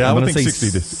 65. Yeah, I would think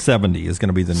 60 to 70 is going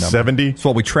to be the number. 70? It's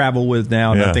what we travel with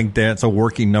now, and I think that's a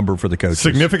working number for the coaches.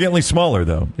 Significantly smaller,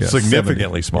 though. Yeah,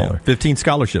 significantly 70. smaller. 15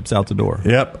 scholarships out the door.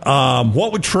 Yep.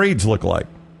 What would trades look like?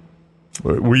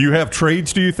 Will you have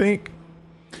trades, do you think?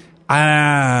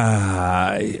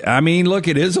 I mean, look,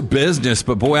 it is a business,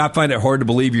 but boy, I find it hard to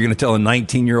believe you're going to tell a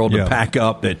 19-year-old to pack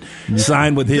up that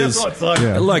signed with his.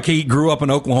 Look, he grew up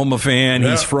an Oklahoma fan.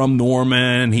 He's from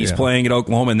Norman. He's playing at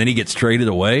Oklahoma, and then he gets traded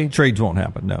away. Trades won't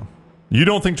happen, no. You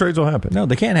don't think trades will happen? No,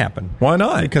 they can't happen. Why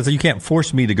not? Because you can't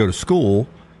force me to go to school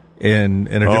in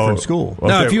a different school. Okay.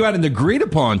 Now, if you had an agreed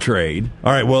upon trade,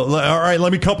 All right. Well,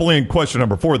 let me couple in question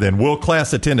number 4 then. Will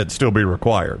class attendance still be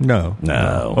required? No.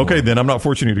 Okay, then I'm not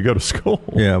forcing you to go to school.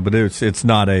 Yeah, but it's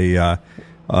not a.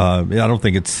 I don't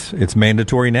think it's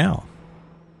mandatory now.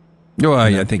 well,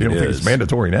 I think You it don't think is it's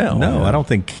mandatory now? No, I don't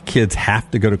think kids have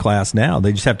to go to class now.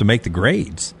 They just have to make the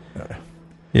grades.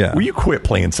 Yeah. Will you quit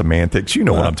playing semantics? You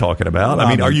know what I'm talking about. I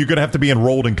mean, are you going to have to be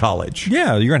enrolled in college?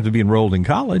 Yeah, you're going to have to be enrolled in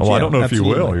college. Oh, yeah, I don't know if you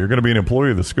will. absolutely. You're going to be an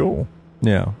employee of the school.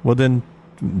 Yeah. Well, then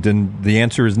the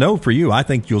answer is no for you. I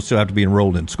think you'll still have to be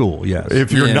enrolled in school. Yes.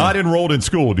 If you're not enrolled in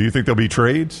school, do you think there'll be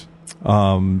trades?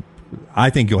 I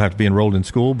think you'll have to be enrolled in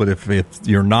school, but if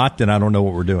you're not, then I don't know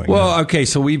what we're doing. Well, okay,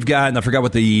 so we've got, and I forgot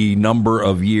what the number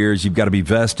of years you've got to be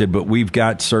vested, but we've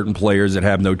got certain players that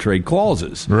have no trade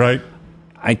clauses. Right.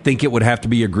 I think it would have to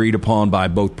be agreed upon by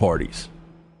both parties.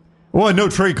 Well, a no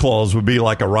trade clause would be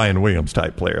like a Ryan Williams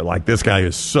type player. Like, this guy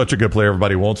is such a good player,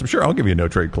 everybody wants him. Sure, I'll give you a no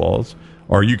trade clause.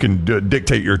 Or you can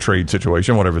dictate your trade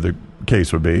situation, whatever the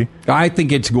case would be. I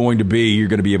think it's going to be, you're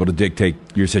going to be able to dictate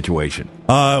your situation.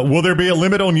 Will there be a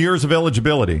limit on years of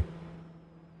eligibility?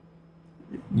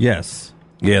 yes.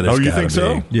 Yeah, there's Oh, you gotta think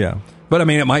so? be. Yeah. But I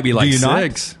mean, it might be like you not?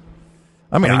 6.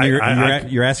 I mean,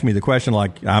 You're asking me the question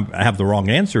like I have the wrong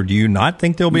answer. Do you not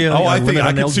think there'll be a I limit think I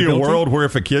on can see a eligibility? world where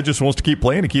if a kid just wants to keep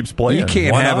playing, he keeps playing. You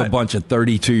can't Why have not? a bunch of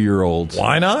 32-year-olds.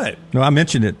 Why not? No, I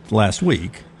mentioned it last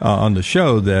week on the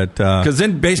show that Because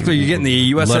then basically you're getting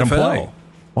the USFL. let 'em play.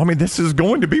 Well, I mean, this is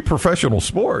going to be professional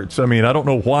sports. I mean, I don't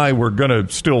know why we're going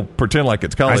to still pretend like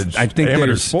it's college I think amateur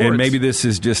there's, sports. and maybe this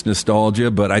is just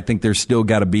nostalgia, but I think there's still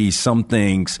got to be some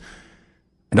things.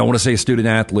 I don't want to say a student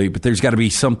athlete, but there's got to be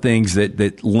some things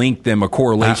that link them a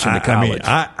correlation to college.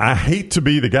 I hate to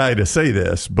be the guy to say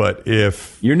this, but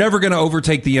if You're never going to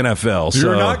overtake the NFL.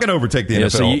 you're not going to overtake the yeah,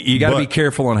 NFL, so you got to be but-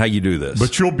 careful on how you do this.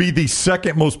 But you'll be the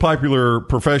second most popular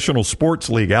professional sports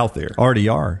league out there. already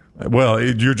are. Well,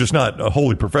 you're just not a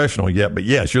wholly professional yet, but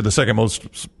yes, you're the second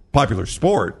most popular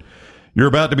sport. You're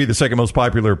about to be the second most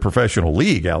popular professional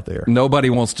league out there. Nobody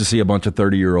wants to see a bunch of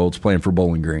 30-year-olds playing for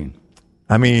Bowling Green.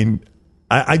 I mean,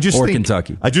 I just Or think,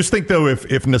 Kentucky. I just think, though,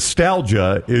 if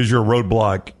nostalgia is your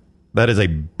roadblock, that is a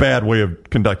bad way of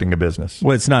conducting a business.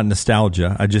 Well, it's not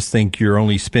nostalgia. I just think you're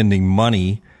only spending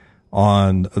money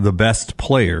on the best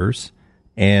players,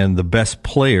 and the best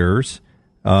players.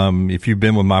 If you've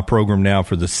been with my program now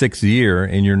for the 6th year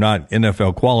and you're not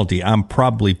NFL quality, I'm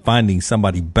probably finding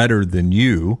somebody better than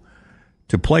you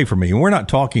to play for me. And we're not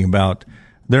talking about,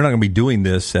 they're not going to be doing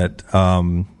this at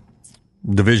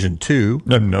Division II.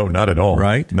 No, not at all.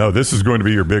 Right? No, this is going to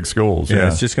be your big schools. Yeah,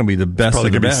 it's just going to be the best probably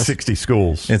of the going to be best. 60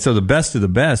 schools. And so the best of the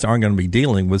best aren't going to be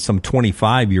dealing with some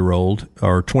 25-year-old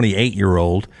or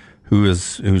 28-year-old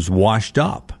who's washed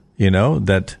up,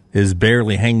 that is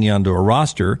barely hanging onto a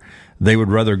roster. They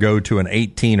would rather go to an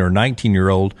 18 or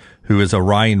 19-year-old who is a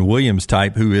Ryan Williams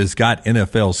type who has got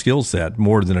NFL skill set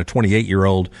more than a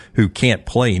 28-year-old who can't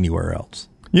play anywhere else.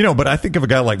 But I think of a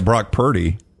guy like Brock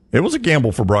Purdy. It was a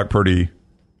gamble for Brock Purdy.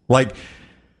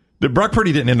 Brock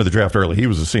Purdy didn't enter the draft early. He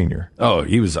was a senior. Oh,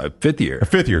 he was a 5th year. A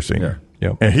 5th-year senior. Yeah.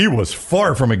 Yep. And he was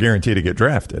far from a guarantee to get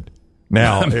drafted.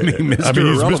 Now, He's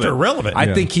Mr. Irrelevant.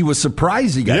 I think he was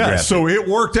surprised he got drafted. So it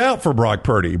worked out for Brock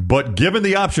Purdy. But given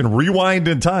the option, rewind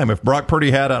in time, if Brock Purdy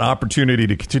had an opportunity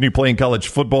to continue playing college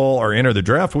football or enter the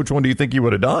draft, which one do you think he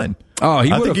would have done? Oh,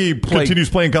 I think he continues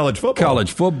playing college football.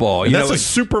 College football. And that's a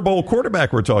Super Bowl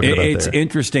quarterback we're talking about It's there.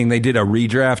 interesting. They did a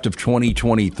redraft of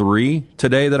 2023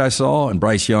 today that I saw, and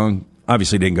Bryce Young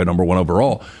obviously didn't go number 1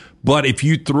 overall. But if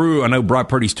you threw, I know Brock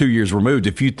Purdy's 2 years removed,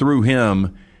 if you threw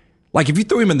him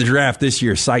in the draft this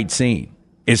year, sight seeing,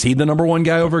 is he the number 1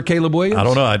 guy over Caleb Williams? I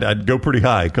don't know. I'd go pretty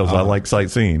high because I like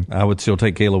sightseeing. I would still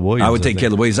take Caleb Williams. I would take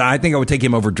Caleb Williams. I think I would take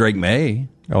him over Drake May.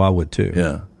 Oh, I would too.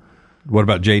 Yeah. What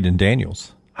about Jaden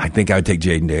Daniels? I think I would take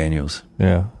Jaden Daniels.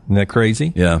 Yeah. Isn't that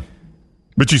crazy? Yeah.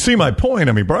 But you see my point.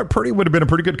 I mean, Brock Purdy would have been a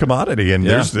pretty good commodity, and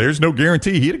there's no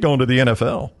guarantee he'd have gone to the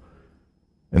NFL.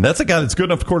 And that's a guy that's good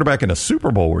enough to quarterback in a Super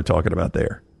Bowl we're talking about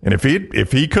there. And if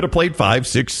he could have played 5,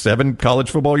 6, 7 college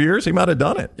football years, he might have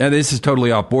done it. Yeah, this is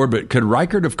totally off board, but could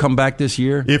Reichert have come back this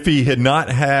year? If he had not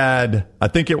had, I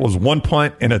think it was 1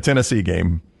 punt in a Tennessee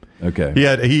game. Okay.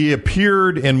 He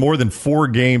appeared in more than 4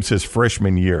 games his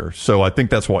freshman year. So I think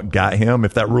that's what got him,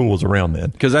 if that rule was around then.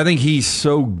 Because I think he's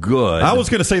so good. I was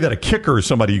going to say that a kicker is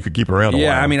somebody you could keep around a while.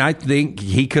 Yeah, I mean, I think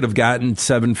he could have gotten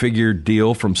 7-figure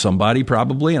deal from somebody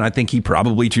probably, and I think he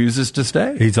probably chooses to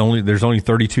stay. There's only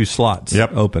 32 slots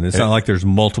open. It's not like there's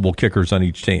multiple kickers on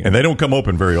each team. And they don't come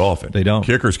open very often. They don't.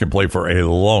 Kickers can play for a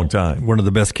long time. One of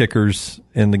the best kickers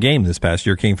in the game this past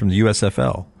year came from the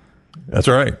USFL. That's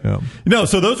right. Yeah.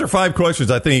 So those are 5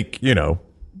 questions I think,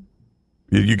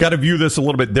 You got to view this a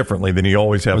little bit differently than you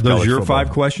always have. Are those college your football. 5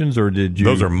 questions, or did you?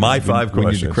 Those are my 5 questions.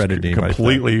 We need to credit anybody.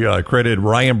 Completely credited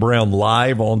Ryan Brown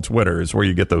live on Twitter is where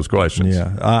you get those questions.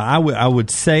 Yeah, I would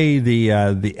say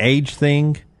the age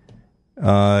thing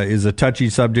is a touchy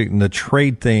subject, and the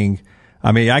trade thing.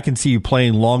 I mean, I can see you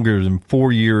playing longer than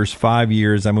 4 years, 5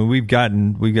 years. I mean, we've got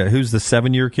who's the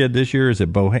 7-year kid this year? Is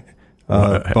it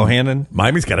Bohannon?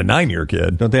 Miami's got a 9-year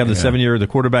kid. Don't they have the 7-year, the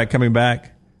quarterback coming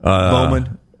back?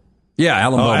 Bowman? Yeah,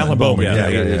 Alan Bowman. Yeah,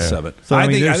 it's 7. So, I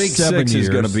think 6 is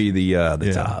going to be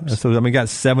the tops. So, I mean, got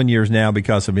 7 years now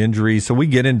because of injuries. So we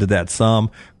get into that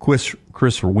some.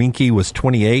 Chris Winkie was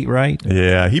 28, right?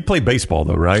 Yeah, he played baseball,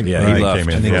 though, right? Yeah, he left. Came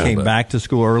in. And then came back to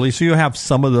school early. So you have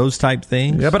some of those type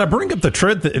things. Yeah, but I bring up the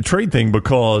trade thing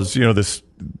because, this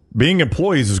being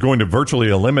employees is going to virtually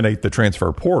eliminate the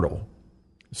transfer portal.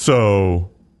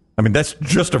 So, I mean, that's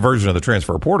just a version of the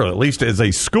transfer portal. At least as a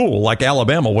school like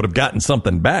Alabama would have gotten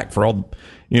something back for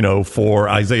for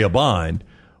Isaiah Bond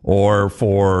or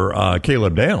for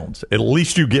Caleb Downs. At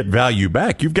least you get value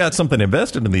back. You've got something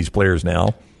invested in these players now.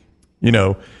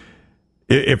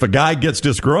 If a guy gets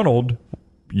disgruntled,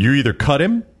 you either cut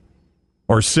him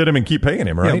or sit him and keep paying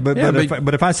him, right? Yeah,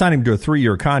 but if I sign him to a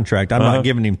 3-year contract, I'm not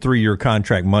giving him 3-year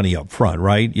contract money up front,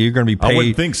 right? You're going to be paid. I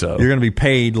wouldn't think so. You're going to be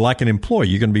paid like an employee.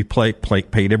 You're going to be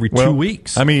paid every 2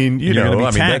 weeks. I mean, you're going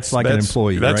to be taxed like an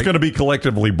employee. That's right? going to be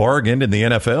collectively bargained in the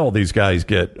NFL. These guys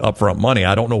get upfront money.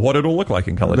 I don't know what it'll look like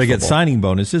in college. They football. get signing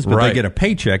bonuses, but they get a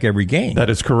paycheck every game. That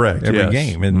is correct. Every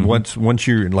game, and once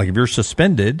you're if you're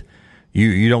suspended,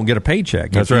 you don't get a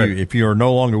paycheck. That's right. If you're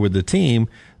no longer with the team,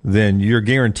 then your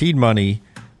guaranteed money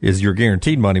is your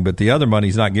guaranteed money, but the other money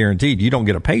is not guaranteed. You don't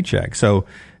get a paycheck. So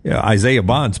Isaiah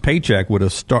Bond's paycheck would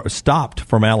have stopped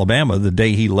from Alabama the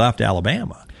day he left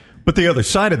Alabama. But the other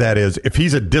side of that is if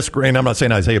he's a and I'm not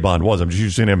saying Isaiah Bond was, I'm just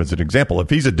using him as an example. If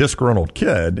he's a disgruntled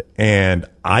kid and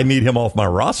I need him off my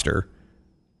roster,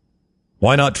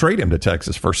 why not trade him to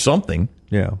Texas for something?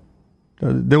 Yeah.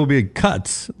 There will be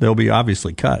cuts. There will be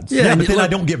obviously cuts. Yeah, but then I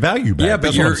don't get value back. Yeah,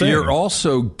 but That's you're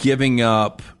also giving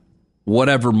up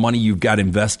whatever money you've got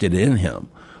invested in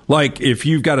him. Like if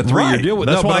you've got a 3-year deal with,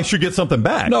 that's why I should get something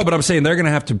back. No, but I'm saying they're going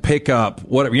to have to pick up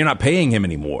whatever. You're not paying him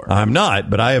anymore. I'm not,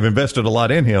 but I have invested a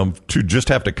lot in him to just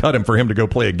have to cut him for him to go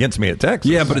play against me at Texas.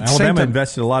 Yeah, but at Alabama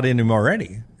invested a lot in him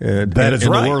already. That is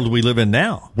right. In the world we live in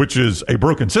now, which is a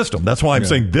broken system. That's why I'm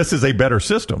saying this is a better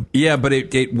system. Yeah, but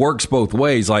it works both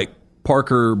ways. Like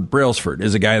Parker Brailsford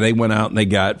is a guy they went out and they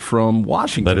got from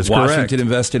Washington. That is Washington correct.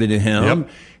 invested in him. Yep.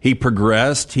 He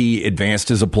progressed. He advanced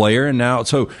as a player, and now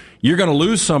so you're going to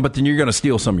lose some, but then you're going to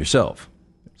steal some yourself.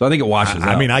 So I think it washes out.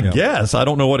 I mean, I guess I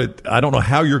don't know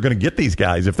how you're going to get these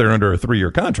guys if they're under a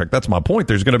 3-year contract. That's my point.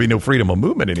 There's going to be no freedom of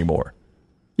movement anymore.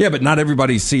 Yeah, but not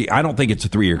everybody I don't think it's a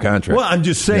 3-year contract. Well, I'm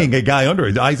just saying a guy under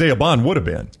it, Isaiah Bond would have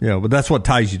been. Yeah, but that's what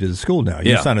ties you to the school now.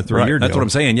 You sign a 3-year deal. That's what I'm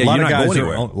saying. Yeah, you're not going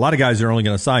anywhere. A lot of guys are only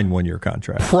going to sign 1-year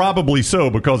contracts. Probably so,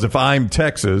 because if I'm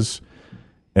Texas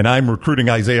and I'm recruiting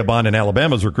Isaiah Bond and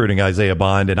Alabama's recruiting Isaiah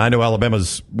Bond, and I know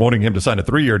Alabama's wanting him to sign a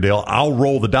 3-year deal, I'll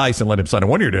roll the dice and let him sign a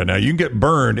 1-year deal. Now, you can get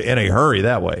burned in a hurry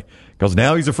that way, because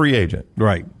now he's a free agent.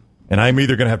 Right. And I'm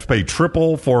either going to have to pay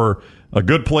triple for a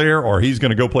good player, or he's going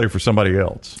to go play for somebody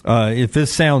else. If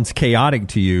this sounds chaotic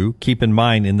to you, keep in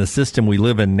mind, in the system we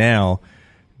live in now,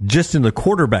 just in the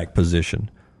quarterback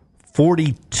position,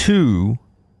 42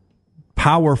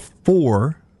 Power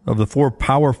 4 of the 4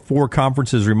 Power 4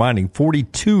 conferences remaining,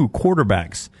 42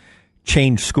 quarterbacks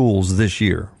changed schools this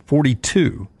year.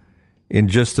 42 in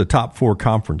just the top 4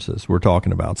 conferences we're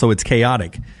talking about. So it's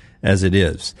chaotic as it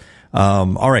is.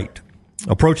 All right.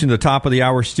 Approaching the top of the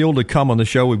hour, still to come on the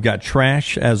show, we've got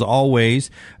trash, as always,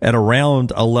 at around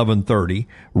 11:30.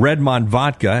 Redmond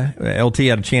Vodka, LT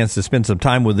had a chance to spend some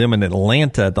time with them in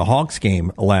Atlanta at the Hawks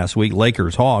game last week,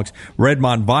 Lakers-Hawks.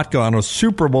 Redmond Vodka on a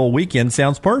Super Bowl weekend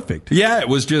sounds perfect. Yeah, it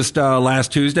was just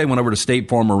last Tuesday. Went over to State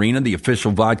Farm Arena. The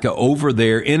official vodka over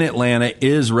there in Atlanta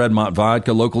is Redmond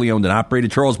Vodka, locally owned and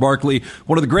operated. Charles Barkley,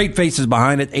 one of the great faces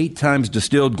behind it, 8 times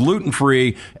distilled,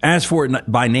 gluten-free. As for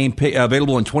it by name,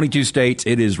 available in 22 states.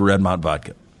 It is Redmond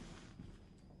Vodka.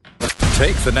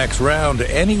 Take the next round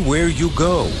anywhere you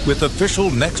go with official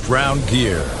Next Round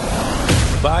gear.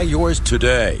 Buy yours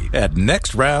today at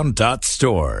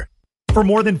nextround.store. For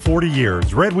more than 40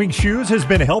 years, Red Wing Shoes has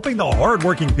been helping the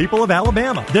hardworking people of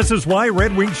Alabama. This is why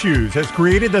Red Wing Shoes has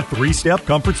created the 3-step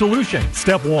comfort solution.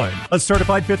 Step 1. A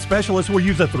certified fit specialist will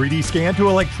use a 3D scan to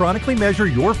electronically measure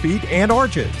your feet and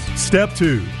arches. Step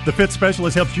 2. The fit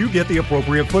specialist helps you get the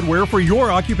appropriate footwear for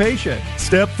your occupation.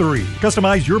 Step 3.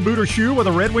 Customize your boot or shoe with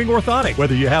a Red Wing orthotic.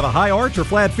 Whether you have a high arch or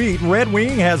flat feet, Red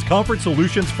Wing has comfort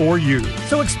solutions for you.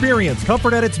 So experience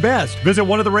comfort at its best. Visit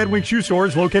one of the Red Wing shoe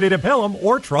stores located in Pelham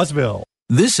or Trussville.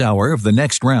 This hour of The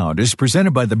Next Round is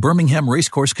presented by the Birmingham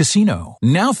Racecourse Casino,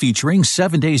 now featuring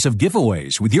 7 days of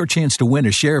giveaways with your chance to win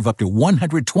a share of up to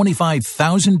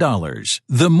 $125,000.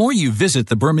 The more you visit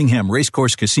the Birmingham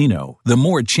Racecourse Casino, the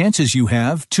more chances you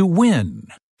have to win.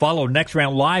 Follow Next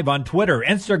Round Live on Twitter,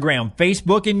 Instagram,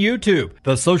 Facebook, and YouTube.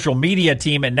 The social media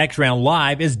team at Next Round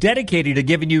Live is dedicated to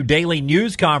giving you daily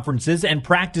news conferences and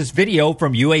practice video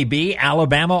from UAB,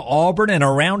 Alabama, Auburn, and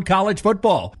around college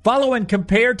football. Follow and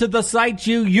compare to the sites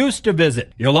you used to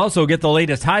visit. You'll also get the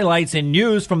latest highlights and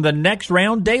news from the Next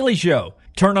Round Daily Show.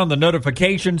 Turn on the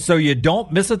notifications so you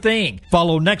don't miss a thing.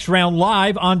 Follow Next Round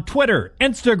Live on Twitter,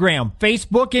 Instagram,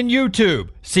 Facebook, and YouTube.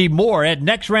 See more at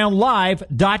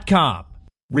nextroundlive.com.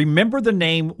 Remember the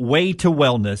name Way to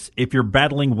Wellness if you're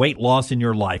battling weight loss in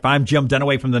your life. I'm Jim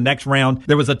Dunaway from The Next Round.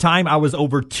 There was a time I was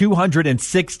over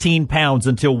 216 pounds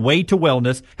until Way to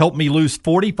Wellness helped me lose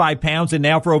 45 pounds, and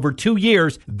now for over 2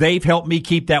 years, they've helped me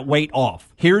keep that weight off.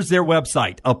 Here's their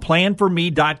website,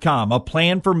 aplanforme.com,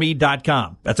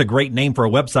 aplanforme.com. That's a great name for a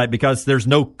website because there's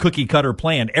no cookie cutter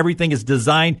plan. Everything is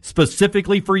designed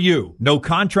specifically for you. No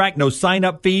contract, no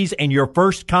sign-up fees, and your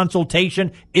first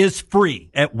consultation is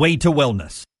free at Way to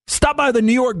Wellness. Stop by the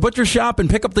New York Butcher Shop and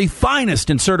pick up the finest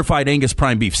in certified Angus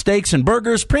prime beef steaks and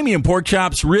burgers, premium pork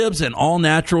chops, ribs, and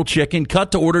all-natural chicken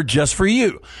cut to order just for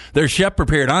you. Their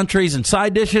chef-prepared entrees and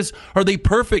side dishes are the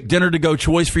perfect dinner-to-go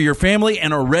choice for your family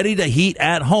and are ready to heat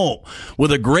at home.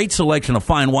 With a great selection of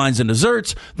fine wines and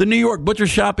desserts, the New York Butcher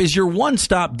Shop is your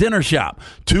one-stop dinner shop.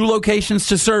 2 locations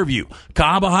to serve you,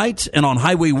 Cahaba Heights and on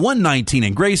Highway 119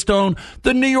 in Greystone.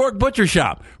 The New York Butcher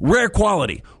Shop. Rare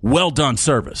quality, well-done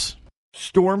service.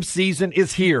 Storm season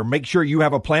is here. Make sure you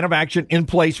have a plan of action in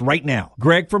place right now.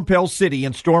 Greg from Pell City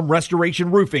and Storm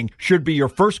Restoration Roofing should be your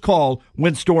first call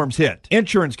when storms hit.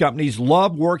 Insurance companies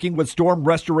love working with Storm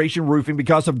Restoration Roofing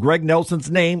because of Greg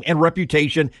Nelson's name and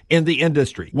reputation in the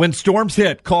industry. When storms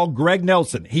hit, call Greg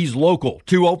Nelson. He's local,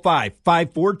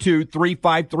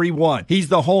 205-542-3531. He's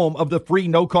the home of the free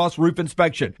no-cost roof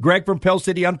inspection. Greg from Pell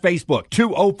City on Facebook,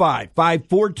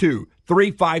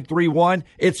 205-542-3531.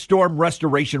 It's Storm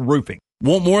Restoration Roofing.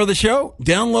 Want more of the show?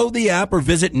 Download the app or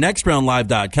visit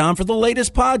nextroundlive.com for the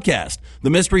latest podcast.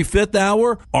 The Mystery Fifth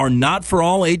Hour, our Not For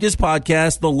All Ages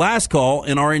podcast, The Last Call,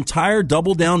 and our entire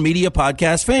Double Down Media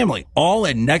podcast family. All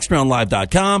at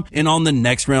nextroundlive.com and on the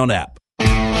Next Round app.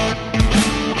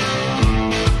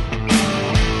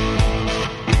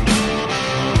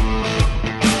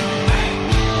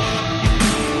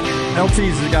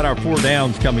 LT's has got our 4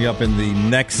 downs coming up in the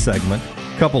next segment.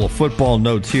 A couple of football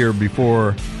notes here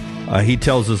before he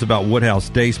tells us about Woodhouse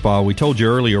Day Spa. We told you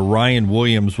earlier Ryan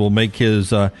Williams will make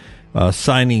his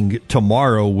signing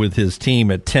tomorrow with his team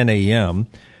at 10 a.m.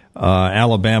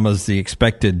 Alabama's the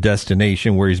expected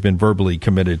destination where he's been verbally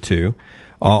committed to.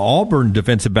 Auburn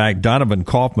defensive back Donovan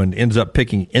Kaufman ends up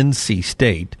picking NC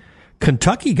State.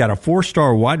 Kentucky got a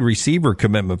 4-star wide receiver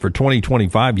commitment for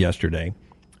 2025 yesterday.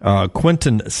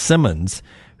 Quentin Simmons,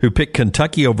 who picked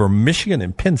Kentucky over Michigan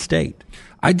and Penn State.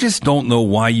 I just don't know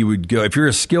why you would go. If you're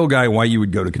a skill guy, why you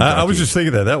would go to Kentucky. I was just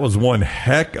thinking that was one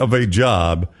heck of a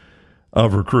job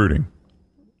of recruiting.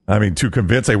 I mean, to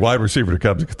convince a wide receiver to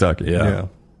come to Kentucky. Yeah.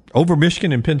 Over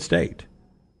Michigan and Penn State,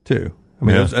 too. I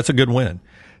mean, that's a good win.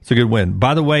 It's a good win.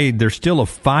 By the way, there's still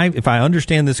if I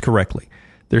understand this correctly,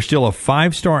 there's still a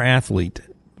 5-star athlete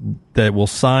that will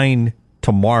sign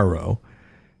tomorrow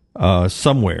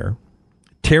somewhere.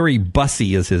 Terry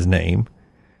Bussey is his name.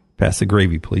 Pass the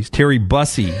gravy, please. Terry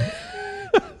Bussey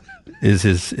is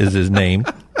his name.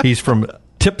 He's from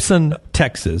Tipson,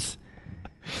 Texas.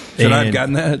 Should I have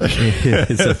gotten that?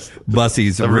 It's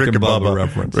Bussey's a Rick and Bubba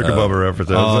reference. Rick and Bubba reference.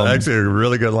 That was actually a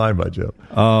really good line by Joe.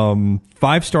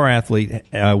 5-star athlete,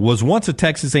 was once a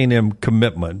Texas A&M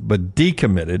commitment, but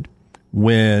decommitted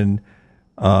when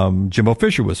Jimbo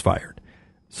Fisher was fired.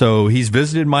 So he's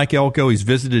visited Mike Elko. He's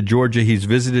visited Georgia. He's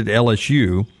visited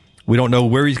LSU. We don't know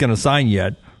where he's going to sign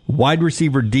yet. Wide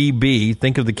receiver DB,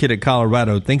 think of the kid at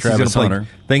Colorado, thinks he's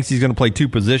going to play 2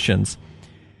 positions.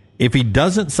 If he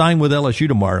doesn't sign with LSU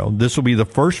tomorrow, this will be the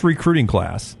first recruiting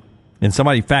class, and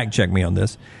somebody fact check me on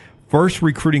this, first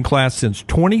recruiting class since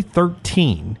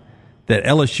 2013 that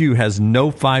LSU has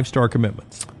no 5-star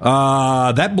commitments.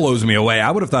 That blows me away.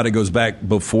 I would have thought it goes back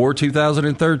before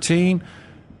 2013.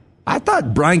 I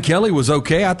thought Brian Kelly was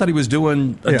okay. I thought he was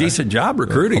doing a decent job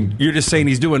recruiting. You're just saying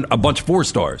he's doing a bunch of 4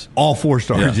 stars. All 4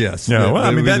 stars, yes. No, well,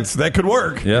 I mean, that could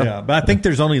work. Yeah. But I think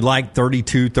there's only like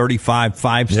 32, 35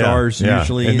 5 stars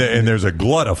usually. And there's a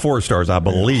glut of 4 stars, I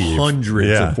believe.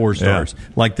 Hundreds of 4 stars.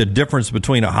 Like the difference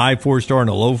between a high 4-star and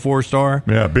a low 4-star.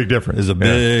 Yeah, big difference. Is a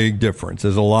big difference.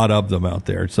 There's a lot of them out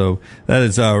there. So that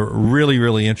is really,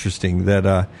 really interesting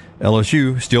that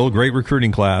LSU, still a great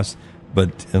recruiting class,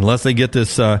 but unless they get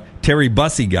this Terry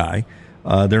Bussey guy,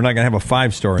 they're not going to have a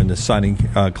 5-star in this signing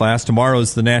class. Tomorrow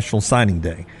is the National Signing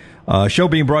Day. Show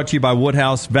being brought to you by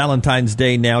Woodhouse. Valentine's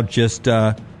Day now just,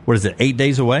 8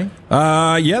 days away?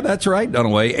 Yeah, that's right,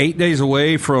 Dunaway. 8 days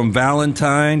away from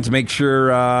Valentine's. Make sure,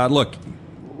 look,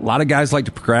 a lot of guys like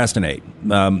to procrastinate.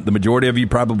 The majority of you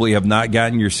probably have not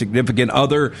gotten your significant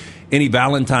other any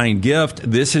Valentine gift.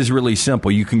 This is really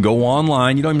simple. You can go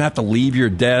online. You don't even have to leave your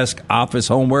desk, office,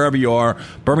 home, wherever you are.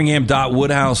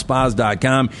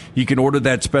 Birmingham.woodhousespas.com. You can order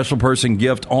that special person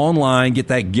gift online, get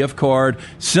that gift card.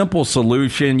 Simple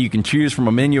solution. You can choose from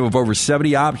a menu of over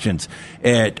 70 options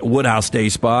at Woodhouse Day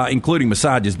Spa, including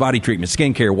massages, body treatment,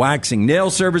 skincare, waxing, nail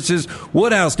services.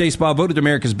 Woodhouse Day Spa, voted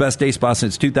America's best day spa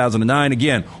since 2009.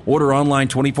 Again, order online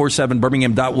 24/7,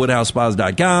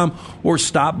 Birmingham.woodhousespas.com, or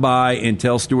stop by and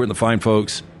tell Stuart and the fine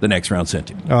folks the Next Round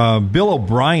sent you. Bill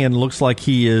O'Brien looks like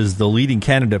he is the leading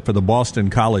candidate for the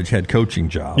Boston College head coaching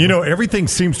job. You know, everything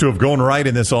seems to have gone right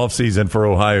in this offseason for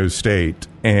Ohio State.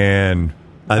 And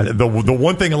the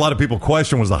one thing a lot of people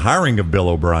question was the hiring of Bill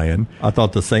O'Brien. I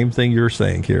thought the same thing you're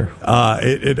saying here.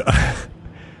 I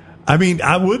mean,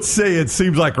 I would say it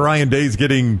seems like Ryan Day's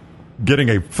getting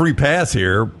a free pass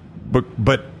here, but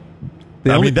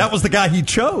that was the guy he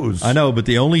chose. I know, but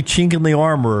the only chink in the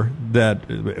armor that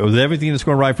with everything that's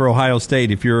going right for Ohio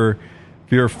State, if you're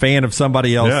a fan of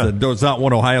somebody else that does not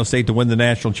want Ohio State to win the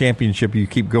national championship, you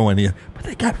keep going. But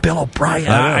they got Bill O'Brien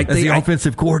as the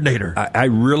offensive coordinator. I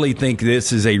really think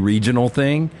this is a regional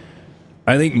thing.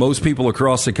 I think most people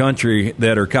across the country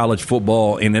that are college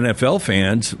football and NFL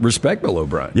fans respect Bill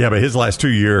O'Brien. Yeah, but his last 2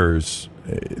 years,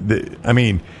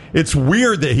 it's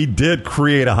weird that he did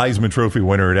create a Heisman Trophy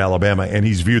winner at Alabama, and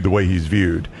he's viewed the way he's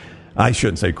viewed. I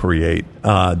shouldn't say create.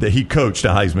 That he coached a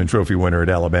Heisman Trophy winner at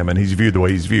Alabama, and he's viewed the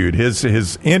way he's viewed.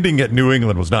 His ending at New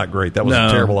England was not great. That was a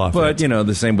terrible offense. But,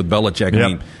 the same with Belichick. Yep. I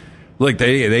mean, look,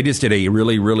 they just did a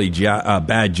really, really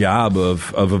bad job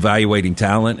of evaluating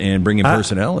talent and bringing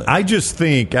personnel in. I just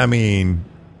think, all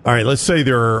right, let's say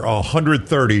there are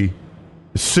 130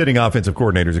 sitting offensive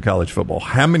coordinators in college football.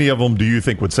 How many of them do you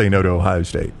think would say no to Ohio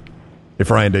State if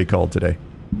Ryan Day called today?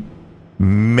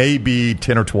 Maybe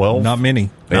 10 or 12? Not many.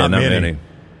 Not many.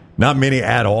 Not many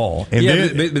at all.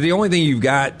 And but the only thing you've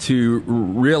got to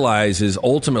realize is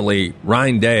ultimately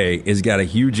Ryan Day has got a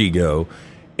huge ego,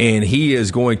 and he is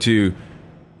going to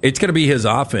 – it's going to be his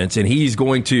offense, and he's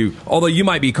going to – although you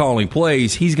might be calling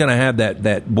plays, he's going to have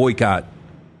that boycott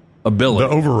ability.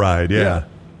 The override, yeah.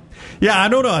 Yeah, I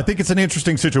don't know. I think it's an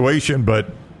interesting situation, but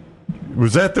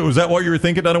was that what you were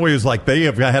thinking, Dunaway? Is like they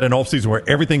have had an offseason where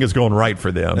everything is going right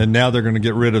for them. And now they're going to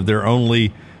get rid of their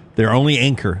only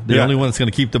anchor, the only one that's going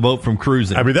to keep the boat from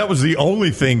cruising. That was the only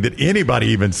thing that anybody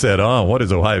even said, what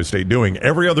is Ohio State doing?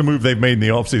 Every other move they've made in the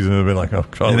offseason, they've been like, oh,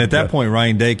 God. And at that point,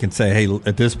 Ryan Day can say, hey,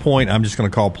 at this point, I'm just going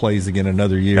to call plays again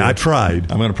another year. I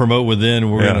tried. I'm going to promote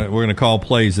within. We're going to call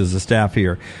plays as a staff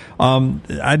here.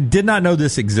 I did not know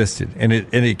this existed, and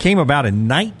it came about in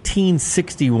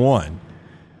 1961,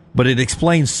 but it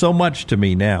explains so much to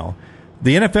me now.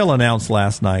 The NFL announced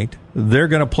last night they're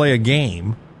going to play a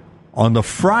game on the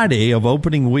Friday of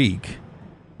opening week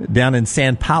down in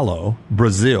São Paulo,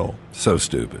 Brazil. So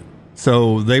stupid.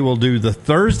 So they will do the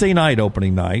Thursday night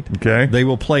opening night. Okay. They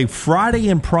will play Friday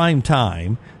in prime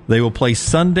time. They will play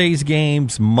Sunday's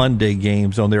games, Monday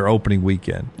games on their opening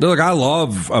weekend. Look, I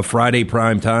love a Friday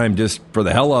prime time just for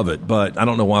the hell of it, but I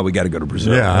don't know why we got to go to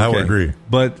Brazil. Yeah, I would agree.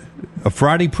 But a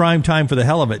Friday prime time for the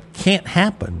hell of it can't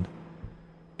happen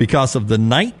because of the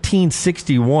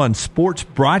 1961 Sports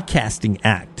Broadcasting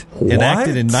Act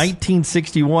enacted in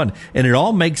 1961. And it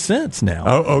all makes sense now.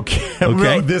 Oh,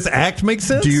 okay. This act makes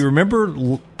sense? Do you remember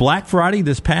Black Friday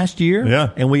this past year?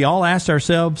 Yeah. And we all asked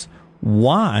ourselves,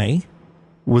 why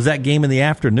was that game in the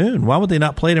afternoon? Why would they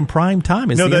not play it in prime time?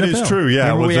 That is true.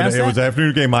 Yeah, it was an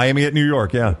afternoon game, Miami at New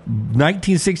York. Yeah,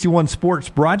 1961 Sports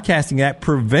Broadcasting Act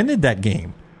prevented that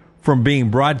game from being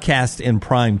broadcast in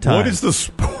prime time. What is the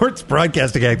Sports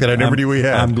Broadcasting Act that I never knew we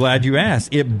had? I'm glad you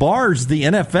asked. It bars the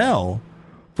NFL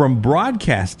from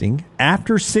broadcasting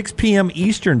after 6 p.m.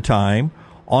 Eastern time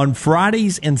On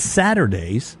Fridays and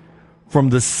Saturdays, from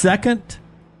the second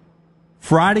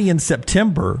Friday in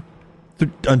September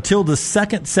until the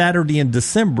second Saturday in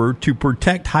December to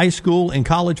protect high school and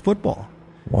college football.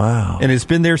 Wow. And it's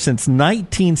been there since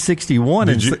 1961.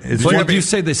 Did you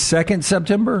say the 2nd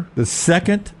September? The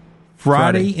second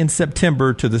Friday in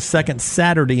September to the second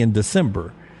Saturday in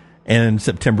December. And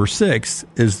September 6th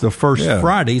is the first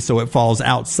Friday, so it falls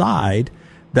outside.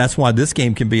 That's why this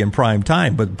game can be in prime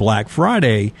time. But Black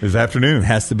Friday is afternoon.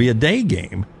 Has to be a day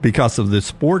game because of the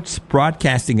Sports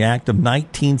Broadcasting Act of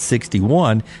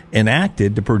 1961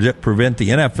 enacted to prevent the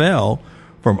NFL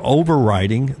from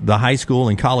overriding the high school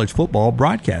and college football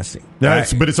broadcasting.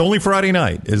 But it's only Friday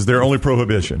night is their only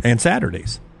prohibition. And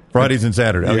Saturdays. Fridays and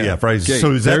Saturdays. Oh, yeah, Fridays. Okay.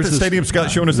 So is that the stadium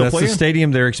Scott's showing us to play in? That's the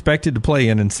stadium they're expected to play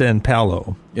in San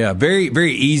Paulo. Yeah, very,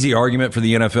 very easy argument for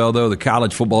the NFL, though. The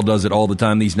college football does it all the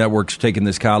time. These networks are taking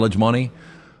this college money.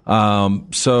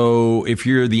 So if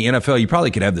you're the NFL, you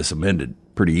probably could have this amended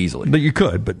pretty easily. But you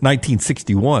could, but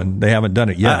 1961, they haven't done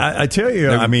it yet. I tell you,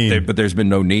 but there's been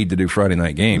no need to do Friday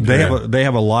night games. They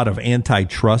have a lot of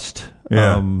antitrust. They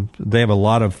have a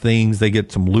lot of things. They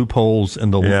get some loopholes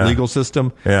in the legal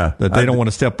system that they don't want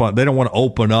to step on. They don't want to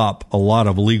open up a lot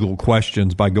of legal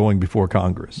questions by going before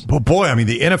Congress. But boy, I mean,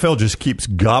 the NFL just keeps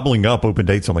gobbling up open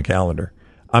dates on the calendar.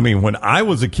 I mean, when I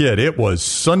was a kid, it was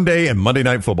Sunday and Monday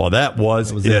Night Football. That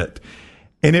was it.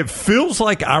 And it feels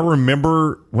like I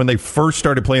remember when they first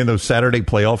started playing those Saturday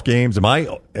playoff games. Am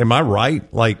I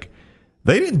right? Like,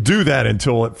 they didn't do that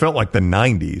until it felt like the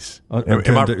 90s.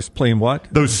 Playing what?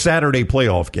 Those Saturday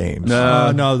playoff games.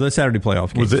 No, the Saturday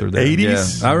playoff games. Was it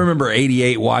 80s? Yeah. I remember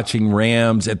 88 watching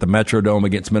Rams at the Metrodome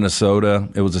against Minnesota.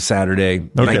 It was a Saturday,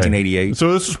 1988.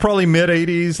 So this was probably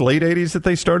mid-80s, late 80s that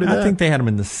they started that? I think they had them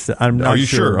in the... I'm not Are you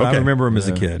sure? Okay. I remember them as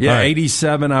a kid. Yeah,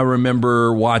 87, I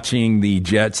remember watching the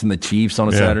Jets and the Chiefs on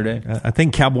a Saturday. I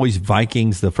think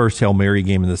Cowboys-Vikings, the first Hail Mary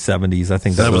game in the 70s. I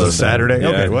think that was a Saturday?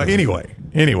 Okay, well,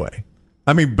 anyway.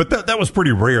 I mean, but that was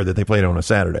pretty rare that they played on a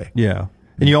Saturday. Yeah.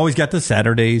 And you always got the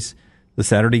Saturday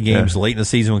games late in the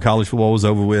season when college football was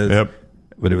over with. Yep.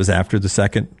 But it was after the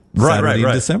second Saturday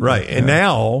in December. Right. And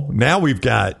now we've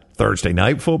got Thursday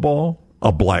night football,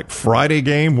 a Black Friday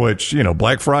game, which,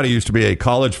 Black Friday used to be a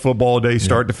college football day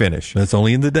start to finish. That's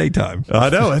only in the daytime. I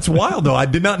know. That's wild, though. I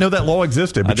did not know that law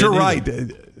existed. But you're right.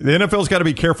 The NFL's got to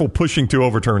be careful pushing to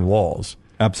overturn laws.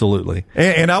 Absolutely.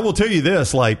 And I will tell you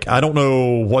this, I don't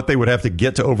know what they would have to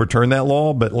get to overturn that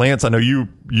law, but Lance, I know you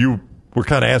were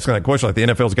kind of asking that question, the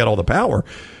NFL's got all the power.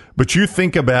 But you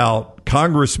think about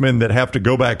congressmen that have to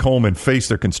go back home and face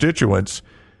their constituents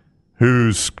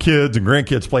whose kids and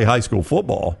grandkids play high school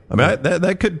football. I mean,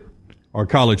 that could... Our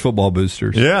college football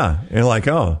boosters. Yeah. And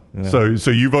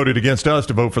so you voted against us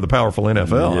to vote for the powerful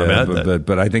NFL. Yeah,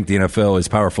 but I think the NFL is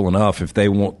powerful enough. If they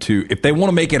want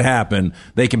to make it happen,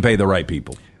 they can pay the right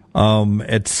people.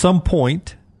 At some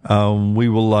point, we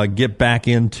will get back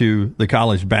into the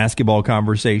college basketball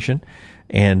conversation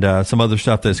and some other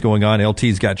stuff that's going on.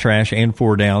 LT's got trash and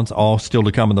 4 downs, all still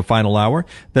to come in the final hour.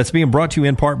 That's being brought to you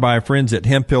in part by our friends at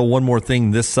Hemp Hill. One more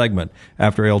thing this segment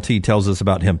after LT tells us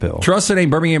about Hemp Hill. Trusted name,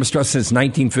 Birmingham has trusted since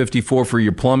 1954 for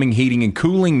your plumbing, heating, and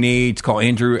cooling needs. Call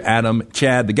Andrew, Adam,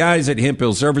 Chad, the guys at Hemp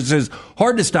Hill Services.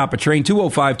 Hard to stop a train,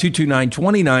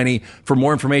 205-229-2090. For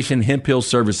more information,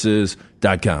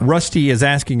 hemphillservices.com. Rusty is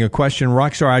asking a question.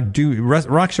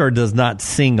 Rockstar does not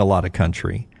sing a lot of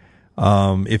country.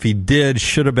 If he did,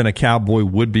 Should Have Been a Cowboy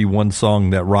would be one song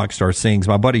that Rockstar sings.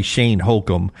 My buddy Shane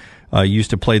Holcomb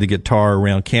used to play the guitar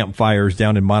around campfires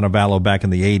down in Montevallo back in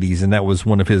the 80s, and that was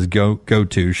one of his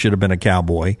go-to, Should Have Been a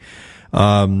Cowboy.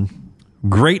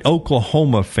 Great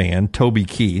Oklahoma fan, Toby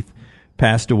Keith,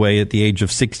 passed away at the age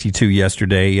of 62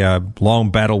 yesterday,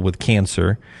 long battle with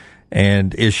cancer.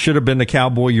 And is Should Have Been a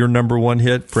Cowboy your number one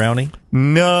hit, Brownie?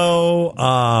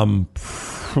 No.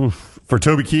 For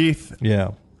Toby Keith?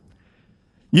 Yeah.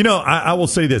 I will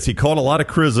say this. He caught a lot of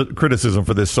criticism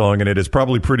for this song, and it is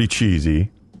probably pretty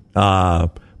cheesy.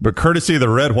 But courtesy of the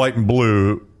Red, White, and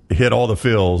Blue hit all the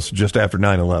fills just after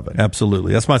 9/11.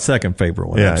 Absolutely. That's my second favorite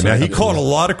one. Yeah, now he caught a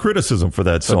lot of criticism for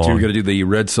that song. So you're going to do the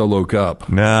Red Solo Cup.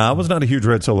 Nah, I was not a huge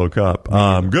Red Solo Cup.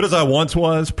 Good As I Once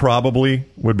Was probably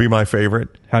would be my favorite.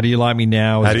 How Do You Like Me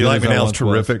Now? How Do You Like Me Now is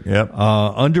terrific. Yep.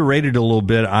 Underrated a little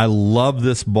bit. I Love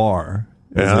This Bar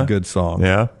is a good song.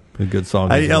 Yeah. A good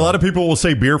song. A lot of people will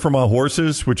say Beer for My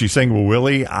Horses, which he sang with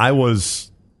Willie. I was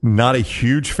not a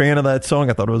huge fan of that song.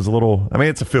 I thought it was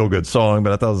it's a feel-good song,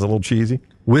 but I thought it was a little cheesy.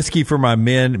 Whiskey for My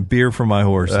Men, Beer for My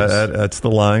Horses. That's the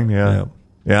line, yeah.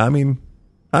 Yeah, I mean,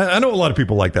 I know a lot of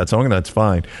people like that song, and that's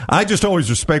fine. I just always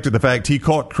respected the fact he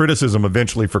caught criticism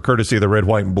eventually for courtesy of the Red,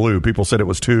 White, and Blue. People said it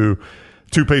was too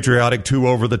too patriotic, too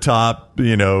over the top,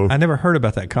 I never heard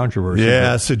about that controversy.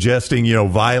 Yeah, suggesting,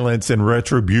 violence and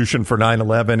retribution for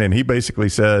 9/11. And he basically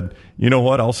said, you know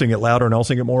what, I'll sing it louder and I'll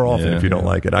sing it more often if you don't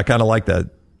like it. I kind of like that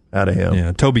out of him.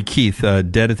 Yeah, Toby Keith,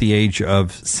 dead at the age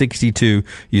of 62.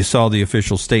 You saw the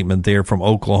official statement there from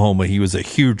Oklahoma. He was a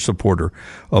huge supporter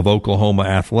of Oklahoma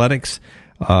athletics,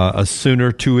 a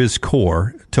Sooner to his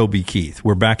core, Toby Keith.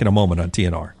 We're back in a moment on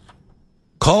TNR.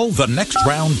 Call the Next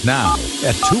Round now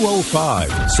at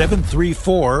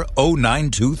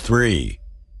 205-734-0923.